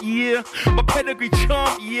chum, yeah. My pedigree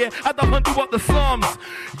chum, yeah. I don't hunt you up the slums.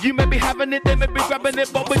 You may be having it, they may be grabbing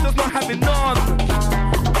it, but we're just not having none.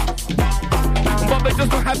 But we're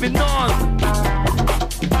just not having none.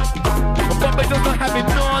 But we're just not having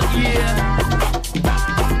none, yeah.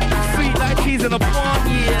 Sweet like cheese in a bun,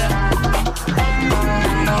 yeah.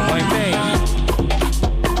 My name.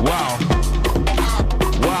 Wow.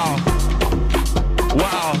 Wow.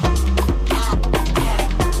 Wow.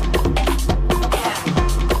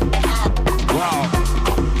 Wow.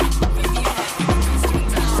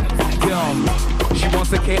 Yo, she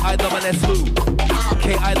wants a K-I-double-S who?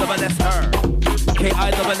 K-I-double-S her.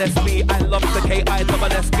 K-I-double-S me, I love the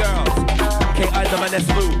K-I-double-S girls. K-I-double-S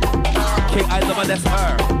who? K-I love her, that's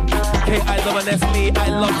her. K-I love her, that's me. I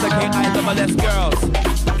love the K-I love her, that's girls.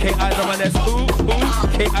 K-I love her, that's who?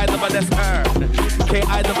 K-I love her, that's her.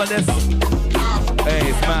 K-I love her, that's... Hey,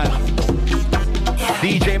 it's mad.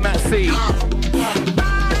 DJ Matt C.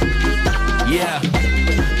 Yeah.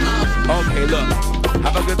 Okay, look.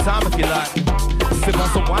 Have a good time if you like. Sip on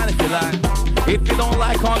some wine if you like. If you don't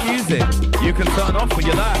like our music, you can turn off when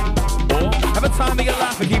you like. Or have a time of your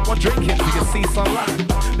life and keep on drinking till you see sunlight.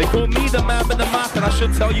 They call me the man with the mic and I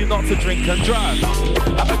should tell you not to drink and drive.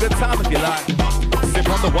 Have a good time if you like. Sip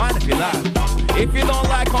on the wine if you like. If you don't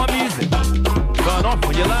like our music, turn off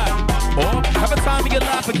when you like. Or have a time of your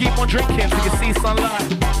life and keep on drinking till you see sunlight.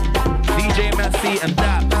 DJ Matt C and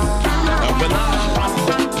Dappz. And we're live.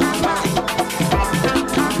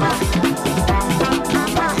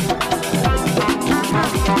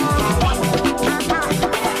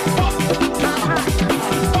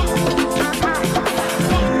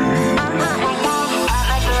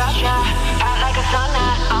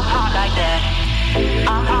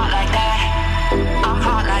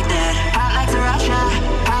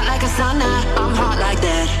 I'm hot like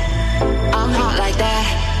that. I'm hot like that.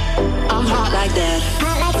 I'm hot like that.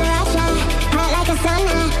 Hot like Russia, hot like a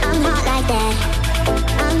sauna. I'm hot like that.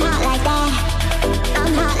 I'm hot like that.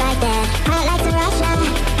 I'm hot like that. Hot like Russia,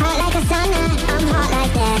 hot like a sauna. I'm hot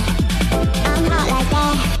like that. I'm hot like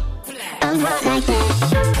that. I'm hot like that.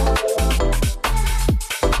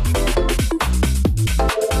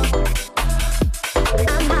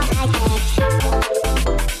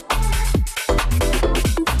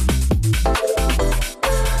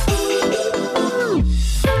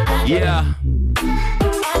 Yeah.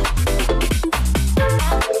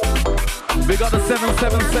 We got the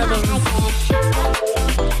 777s.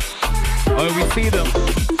 Oh, we see them.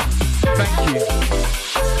 Thank you.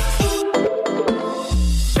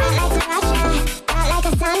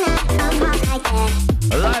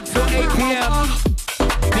 Live till 8 p.m.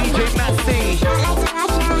 DJ Matt C.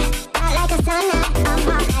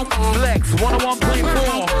 Flex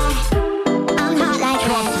 101.4.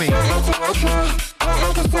 Trust me. I'm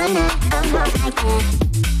hot like that. I'm hot like that.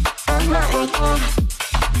 I'm hot like that.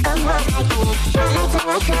 Hot like a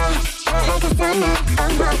hot like a sauna.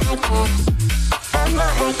 I'm hot like that. I'm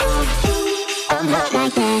hot like that. I'm hot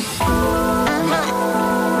like that. I'm hot.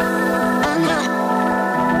 I'm hot.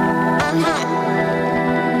 I'm hot.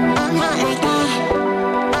 I'm hot like that.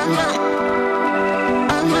 I'm hot.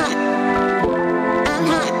 I'm hot. I'm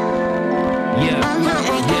hot. Yeah. I'm hot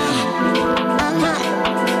like that. I'm hot.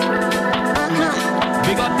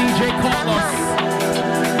 We got DJ Carlos.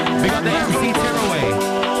 We got the MC Tearaway.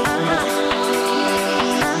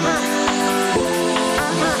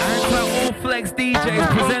 And all Flex DJs,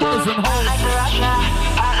 presenters and hosts.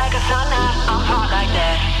 Hot like a sauna. I'm hot like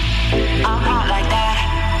that. I'm hot like that.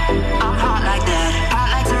 I'm hot like that. Hot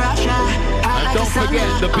like Russia. Hot like a sauna. Don't forget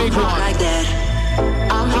the big one. Like that.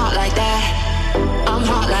 I'm hot like that. I'm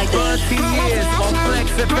hot like that. 30 years on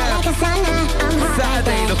Flex FM.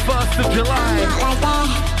 Saturday, the 1st of July.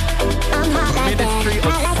 Ministry of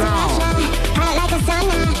Sound.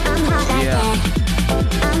 Yeah.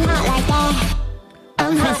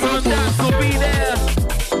 Crystal and Dappz will be there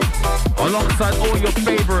alongside all your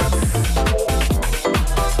favorites.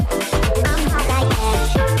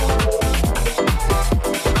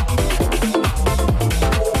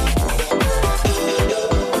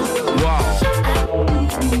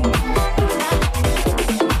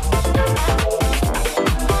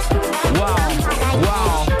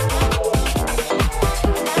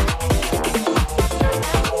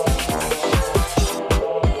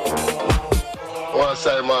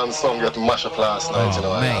 Song get mashed up last night, you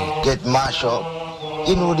know. Man. Get mashed up.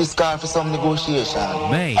 You know this guy for some negotiation.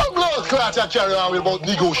 Man. I'm blood clot I carry on with about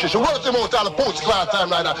negotiation. Work them out all the post clot time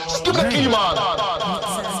like that. Skip the key, man.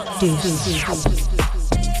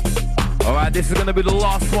 Alright, this is gonna be the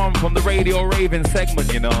last one from the Radio Raven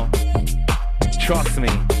segment, you know. Trust me.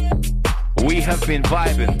 We have been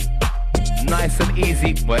vibing. Nice and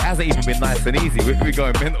easy. Well, it hasn't even been nice and easy. We're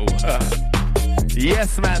going mental.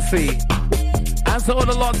 Yes, Matt C. And to all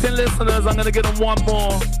the locked-in listeners, I'm going to give them one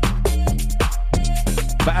more.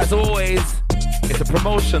 But as always, it's a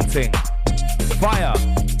promotion thing. Fire.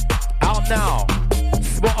 Out now.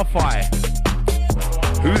 Spotify.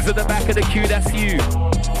 Who's at the back of the queue? That's you.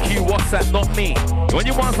 Q WhatsApp, not me. When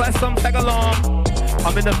you want like some tag along,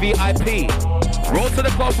 I'm in the VIP. Roll to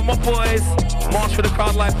the club for my boys. March for the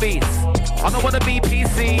crowd like beats. I don't want to be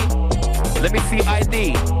PC. Let me see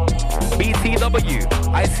ID. BTW,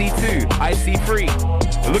 IC2, IC3.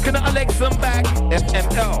 Looking at Alexa back,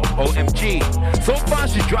 FML, OMG. So far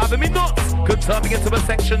she's driving me nuts. Could turn me into a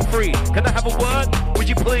section 3. Can I have a word? Would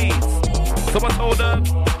you please? So I told her,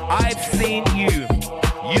 I've seen you,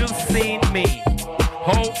 you've seen me.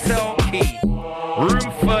 Hotel key,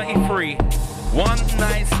 room 33, one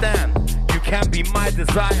night stand. You can be my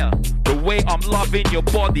desire. The way I'm loving your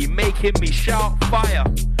body, making me shout fire.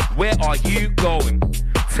 Where are you going?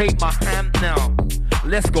 Take my hand now.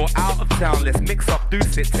 Let's go out of town. Let's mix up,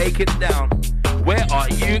 deuce it, take it down. Where are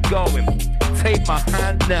you going? Take my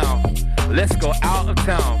hand now. Let's go out of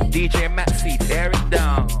town. DJ Maxi, tear it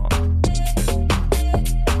down.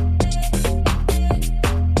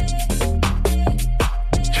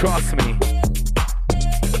 Trust me.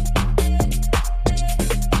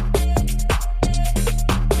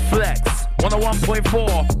 Flex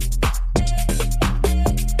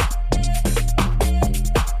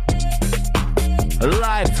 101.4.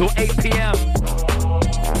 Live till 8 p.m.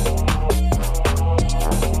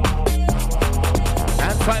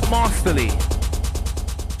 Anti-Masterly.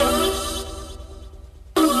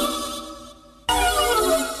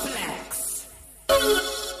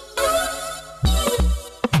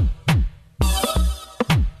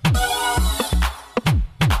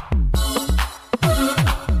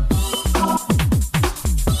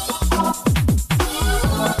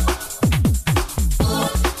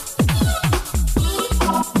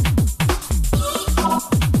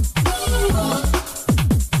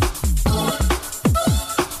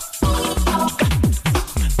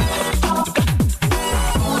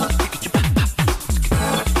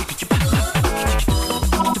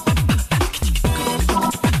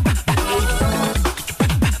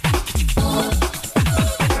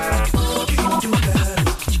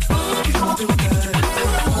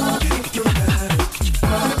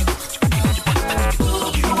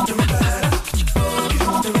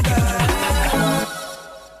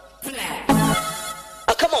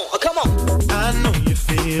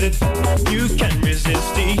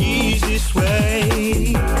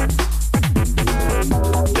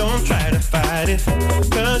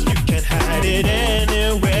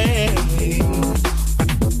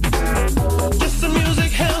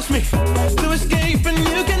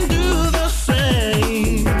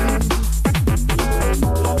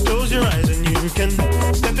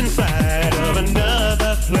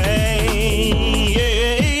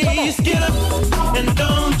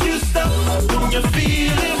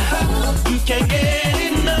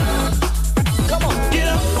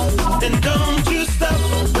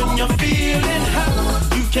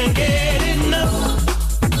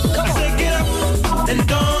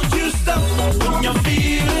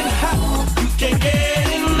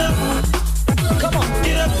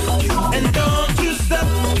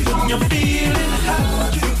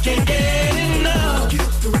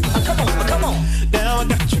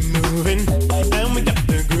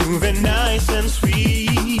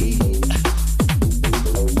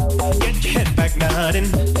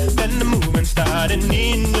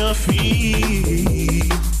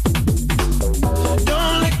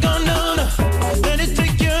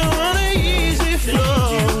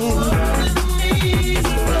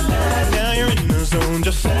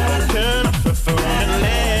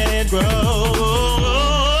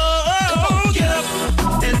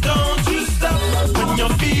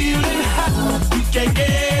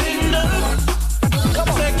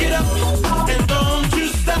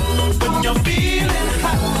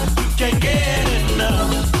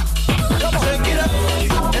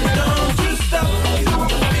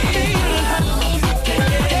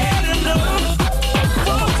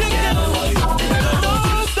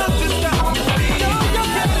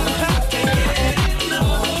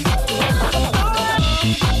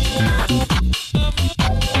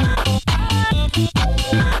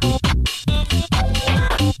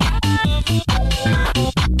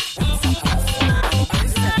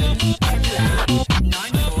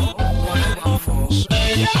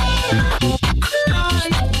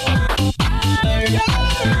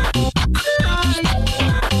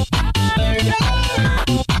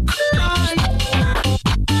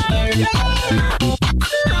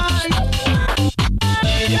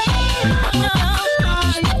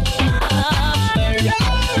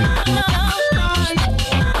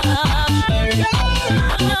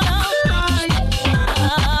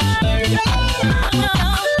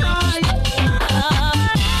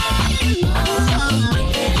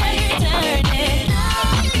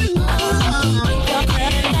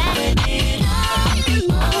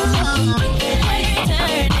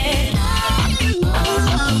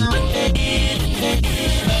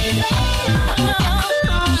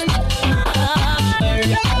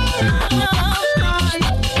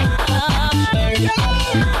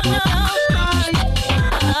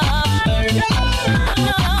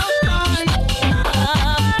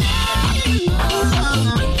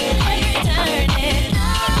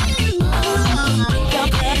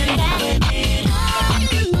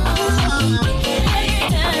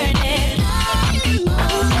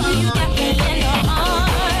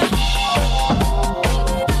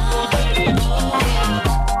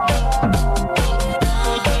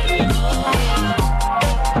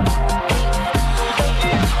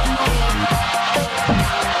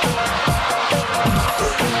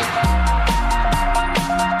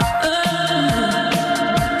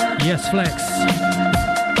 Yes, Flex.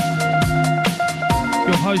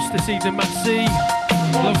 Your host this evening, Matt C,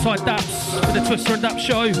 alongside Dappz for the Twister and Dappz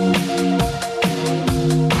show.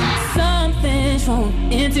 Something's wrong,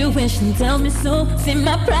 intuition tells me so. See,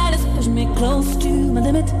 my pride has pushed me close to my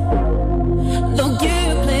limit. Though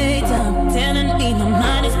you play dumb, telling me my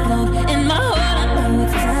mind is blown. In my heart, I know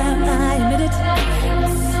it's time, I admit it.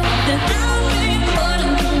 Then I'll be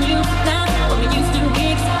falling from you now. What we used to be,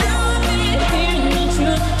 I'll be hearing the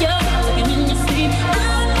truth. You're looking in your sleep.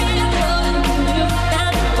 I'll be falling from you now.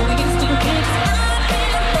 What we used to be, I'll be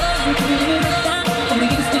falling from you now. What we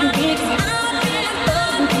used to be, I'll be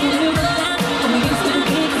falling from you now. What we used to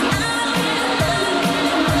be, I'll be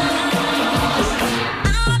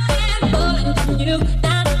falling from you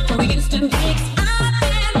now. What we used to be, I've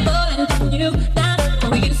been falling from you now.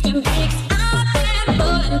 What we used to be, I've been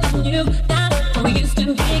falling from you now. What we used to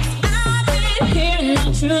be, I've been hearing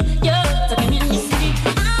the truth. You're talking in your sleep.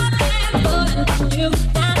 I've been falling from you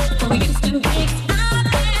now. What we used to be, I've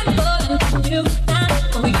been falling from you now.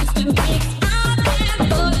 What we used to be, I've been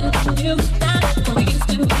falling from you now. What we used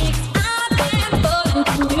to be, I've been falling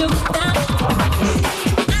from you now. I've been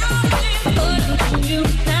falling from you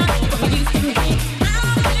now. What we used to be, I've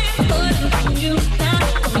been falling from you now. What we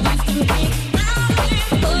used to be, I've been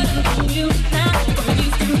falling from you now. What we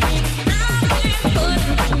used to be, I've been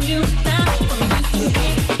falling from you now. What we used to be,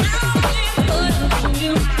 I've been falling from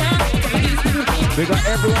you now. What we used to be. We got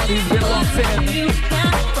everyone who's been locked in.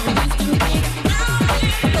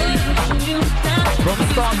 From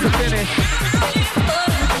start to finish.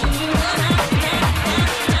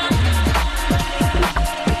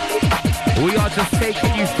 We are just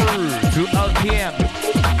taking you through to LPM.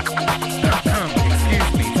 Excuse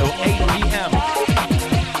me, till 8 p.m.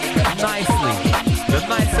 Nicely. The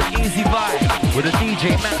nice and easy vibe with a DJ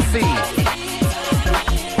Matt C.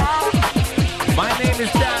 My name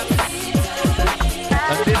is Dappz,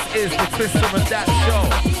 and this is the Twister and Dappz show.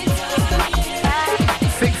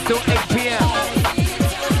 6 till 8 p.m.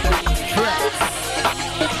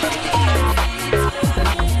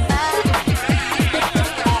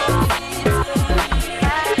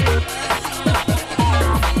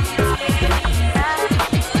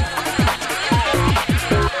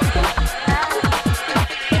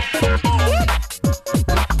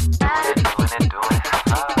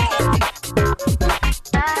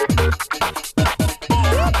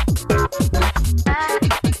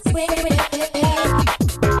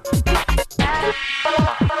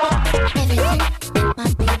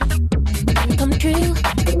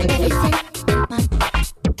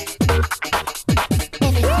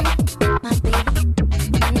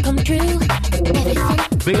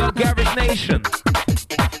 Big up Garage Nation.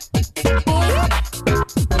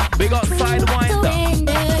 Big up Sidewinder.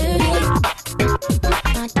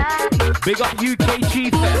 Big up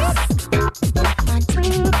UKG Fest.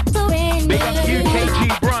 Big up UKG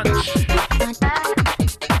Brunch.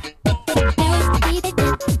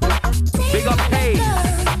 Big up Hayes.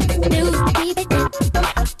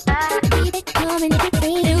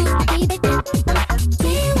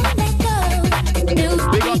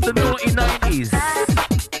 Big up the Naughty 90s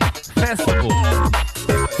Festival.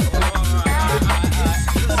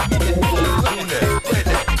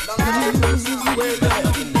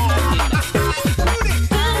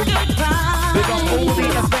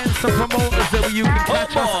 Some promoters that you can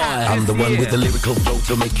catch us at. I'm the one with the lyrical flow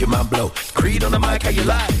to make your mind blow. Creed on the mic, how you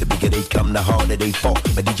like? The bigger they come, the harder they fall.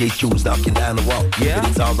 My DJ shoes knocking down the wall. Yeah. But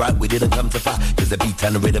it's alright, we didn't come to fight. Cause the beat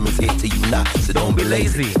and the rhythm is here to unite. So don't be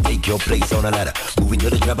lazy. Take your place on the ladder. Moving to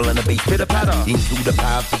the treble and the bass. Hit the patter. Into the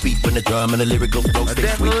powerful beat when the drum and the lyrical flow stay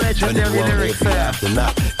sweet. Turn it on every after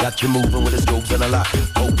night. Got you moving with the strokes and a lot.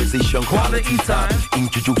 Pole position, quality time.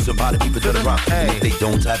 Introduce some party people to the rock. Hey. And if they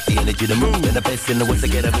don't have the energy to move, then the best in the world to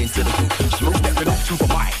get them into the group. Step it up to the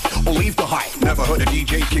mic, or leave the hype. Never heard a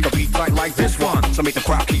DJ kick a beat like this one. So make the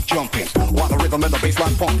crowd keep jumping, while the rhythm and the bass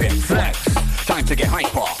line pumping. Flex, time to get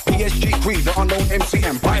hyper. PSG Creed, the unknown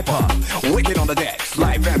MCM Piper. Wicked on the decks,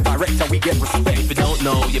 live and direct, how we get respect. If you don't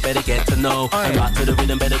know, you better get to know. And rock to the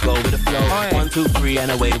rhythm, better go with the flow. 1, 2, 3,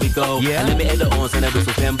 and away we go. Yeah. Unlimited the horns and the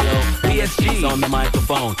whistle can blow. PSG's on the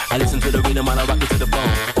microphone. I listen to the rhythm while I rock it to the bone.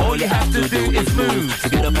 All you have to do is move. So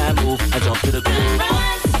get up and move and jump to the groove.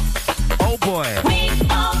 Oh boy. We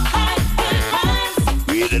all had good times.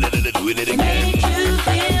 We did it again. Made you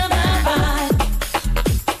feel the vibe.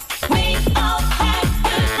 We all had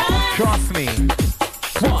good times. Trust me.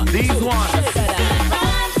 These ones.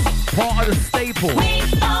 Part of the staple of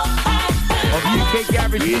UK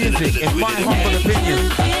garage music, in my humble opinion.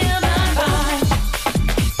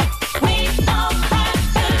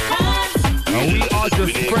 And we are are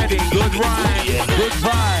just spreading good rhymes, good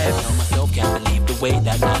vibes. Myself can't believe the way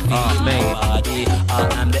that I feel in my body.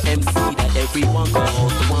 I'm the MC that everyone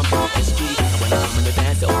calls the one from the street. And when I'm in the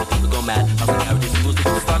dance, all the people go mad. I was carry this music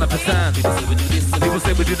to the start up a time. People say we do this, people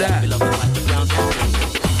say we do that. We love the white, the brown,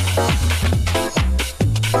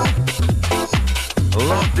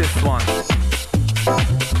 love this one.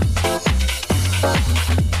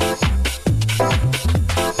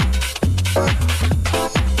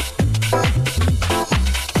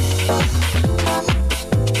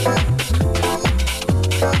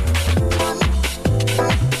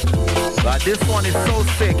 Like this one is so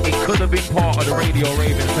sick, it could have been part of the Radio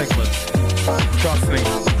Raven segment. Trust me.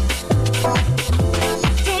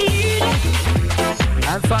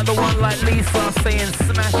 And like the one like Lisa saying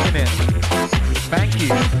smashing it. Thank you.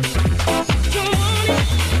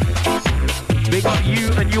 Big up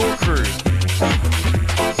you and your crew.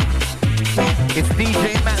 It's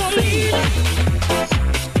DJ Matt C.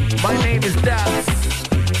 My name is Dappz.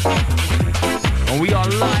 And we are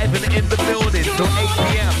live and in the building till 8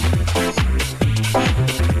 p.m.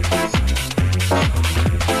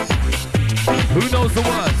 Who knows the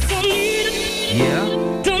words? Yeah?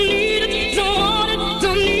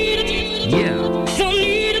 Yeah.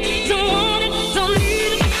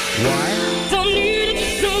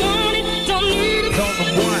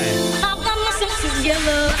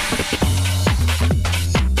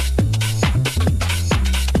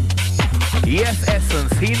 Yes,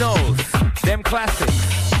 Essence, he knows. Them classics.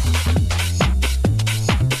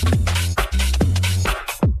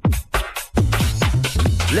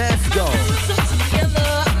 Let's go.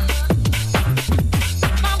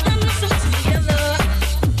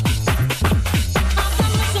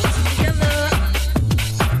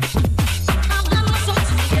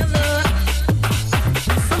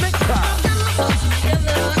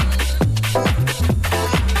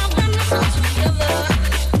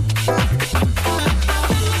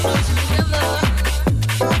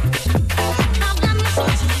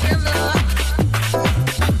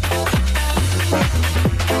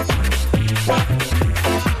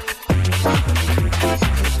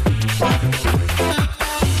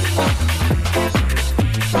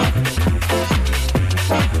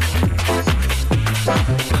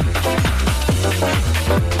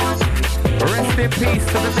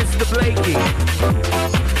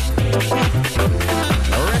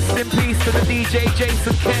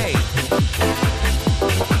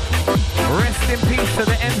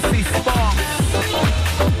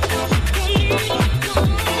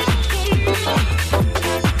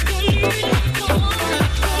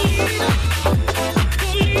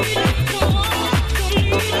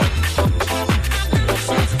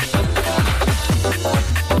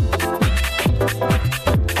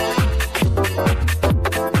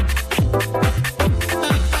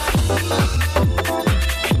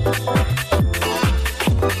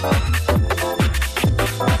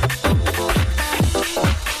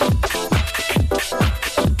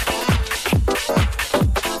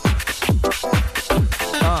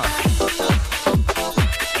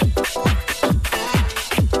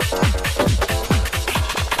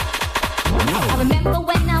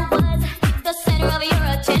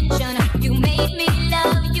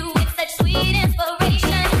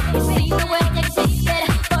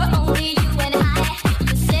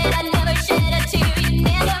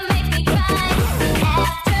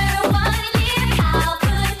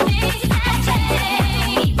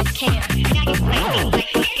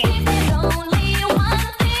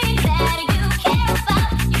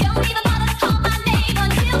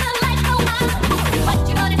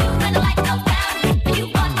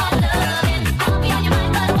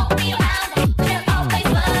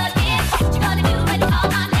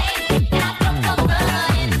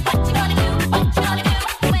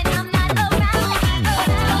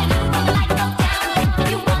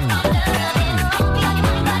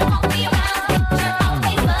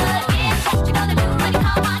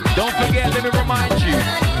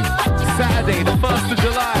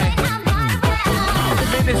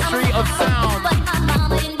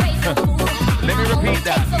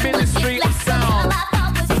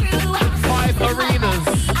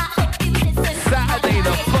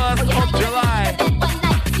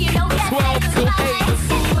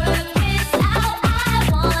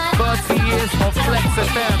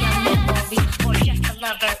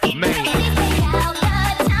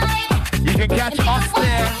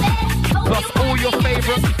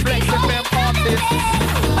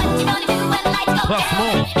 Plus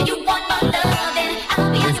more.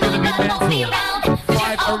 It's gonna be mental.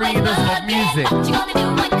 5 arenas of music.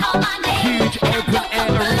 Huge open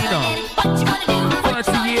air arena.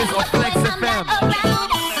 30 years of Flex FM.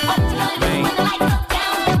 Mate.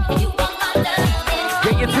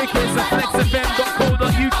 your tickets at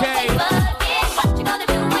flexfm.co.uk.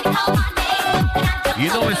 You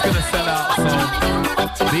know it's gonna sell out,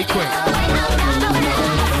 so be quick.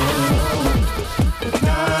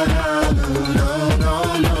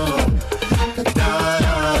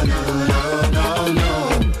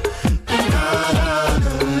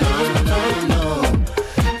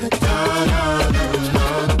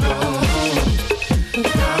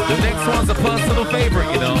 The next one's a personal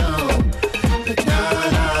favorite, you know.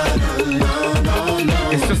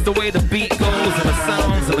 It's just the way the beat goes and the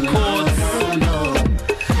sounds and the chords.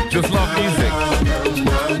 Just love music.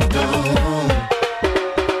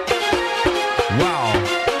 Wow.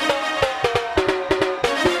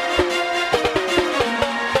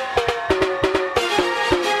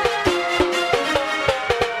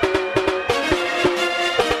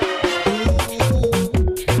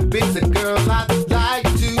 It's a girl I'd like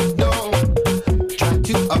to know. Try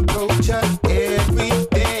to approach her every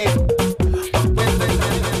day.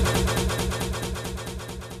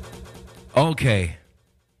 Okay.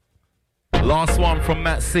 Last one from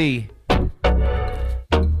Matt C.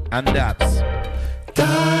 and Dappz.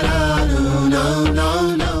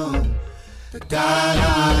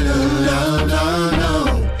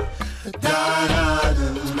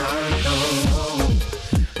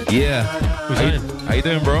 Yeah. How you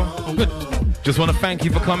doing, bro? I'm good. Just want to thank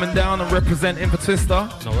you for coming down and representing for Twister.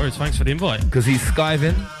 No worries, thanks for the invite. Because he's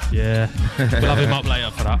skiving. Yeah, we'll have him up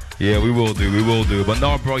later for that. Yeah, we will do. But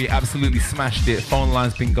no, bro, you absolutely smashed it. Phone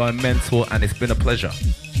line's been going mental and it's been a pleasure.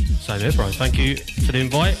 Same here, bro. Thank you for the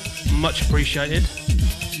invite. Much appreciated.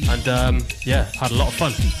 And yeah, had a lot of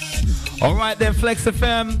fun. All right then, Flex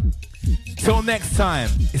FM. Till next time,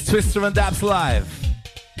 it's Twister and Dappz Live.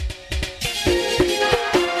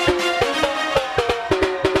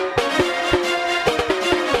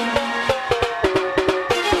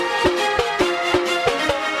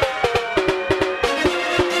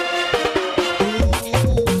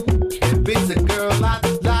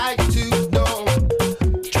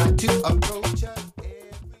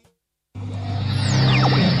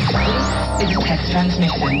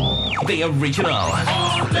 Transmission. The original.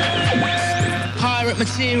 Pirate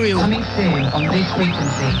material. Coming soon on this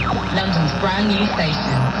frequency. London's brand new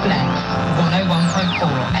station, Flex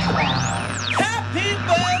 101.4 FM. Happy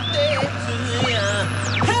birthday to ya.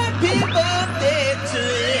 Happy birthday to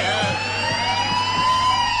ya.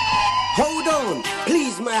 Hold on,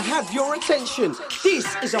 please may I have your attention? This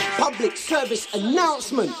is a public service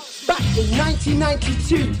announcement. Back in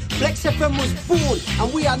 1992, Flex FM was born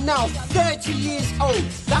and we are now 30 years old.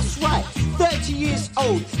 That's right, 30 years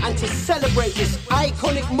old. And to celebrate this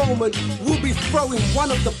iconic moment, we'll be throwing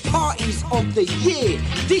one of the parties of the year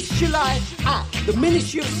this July at the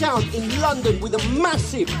Ministry of Sound in London with a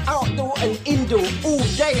massive outdoor and indoor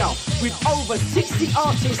all-dayer with over 60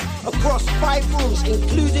 artists across 5 rooms,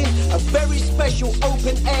 including a very special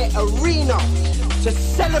open-air arena. To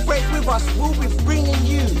celebrate with us, we'll be bringing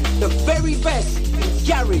you the very best in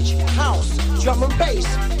garage, house, drum and bass,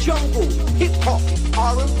 jungle, hip-hop,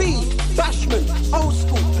 R&B, bashment, old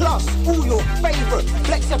school, plus all your favourite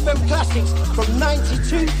Flex FM classics from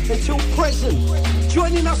 92 until present.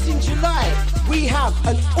 Joining us in July, we have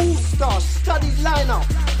an all-star studied lineup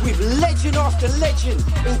with legend after legend,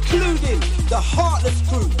 including the Heartless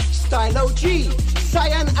Group, Style OG,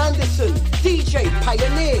 Cyan Anderson, DJ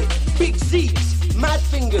Pioneer, Big Zeeks, Mad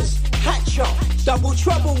Fingers, Hatcher, Double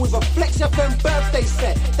Trouble with a Flex FM birthday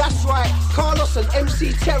set. That's right, Carlos and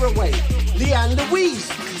MC Tearaway, Leanne Louise,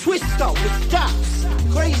 Twister with Dappz,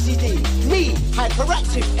 Crazy D, me,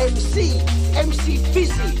 Hyperactive MC, MC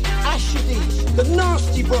Fizzy, Asher D, The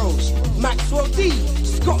Nasty Bros, Maxwell D,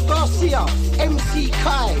 Scott Garcia, MC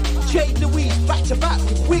Kai, Jade Louise back to back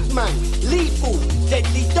with Wigman, Lethal,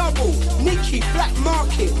 Deadly Double, Nikki, Black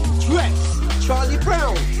Market, Drex, Charlie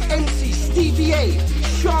Brown, MC Stevie A,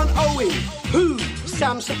 Sean Owen, Who,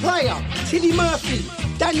 Sam Supplier, Tilly Murphy,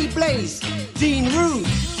 Danny Blaze, Dean Rude,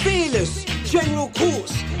 Fearless, General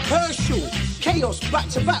Courts, Herschel, Chaos back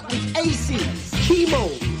to back with AC, Chemo,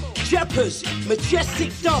 Jeppers,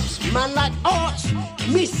 Majestic Dubs, Man Like Arch,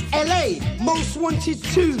 Miss LA, Most Wanted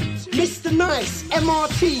 2, Mr. Nice,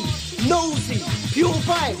 MRT, Nosy, Pure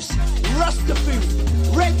Vibes,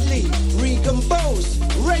 Rustafood, Redley, Regan Bowes,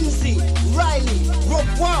 Renzi, Riley, Rob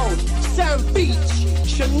Wild, Sam Beach,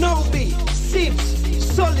 Shinobi, Sibs,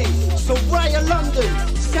 Solly, Soraya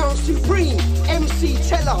London, Sound Supreme, MC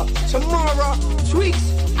Teller, Tamara,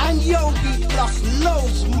 Twigs, and Yogi, plus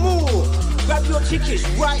loads more. Grab Grab your tickets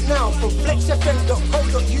right now from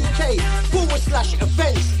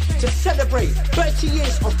flexfm.co.uk/events to celebrate 30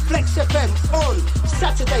 years of Flex FM on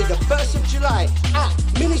Saturday the 1st of July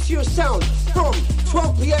at Ministry of Sound from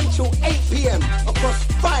 12 p.m. till 8 p.m. across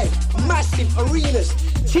 5 massive arenas.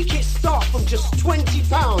 Tickets start from just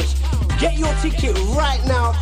 £20. Get your ticket right now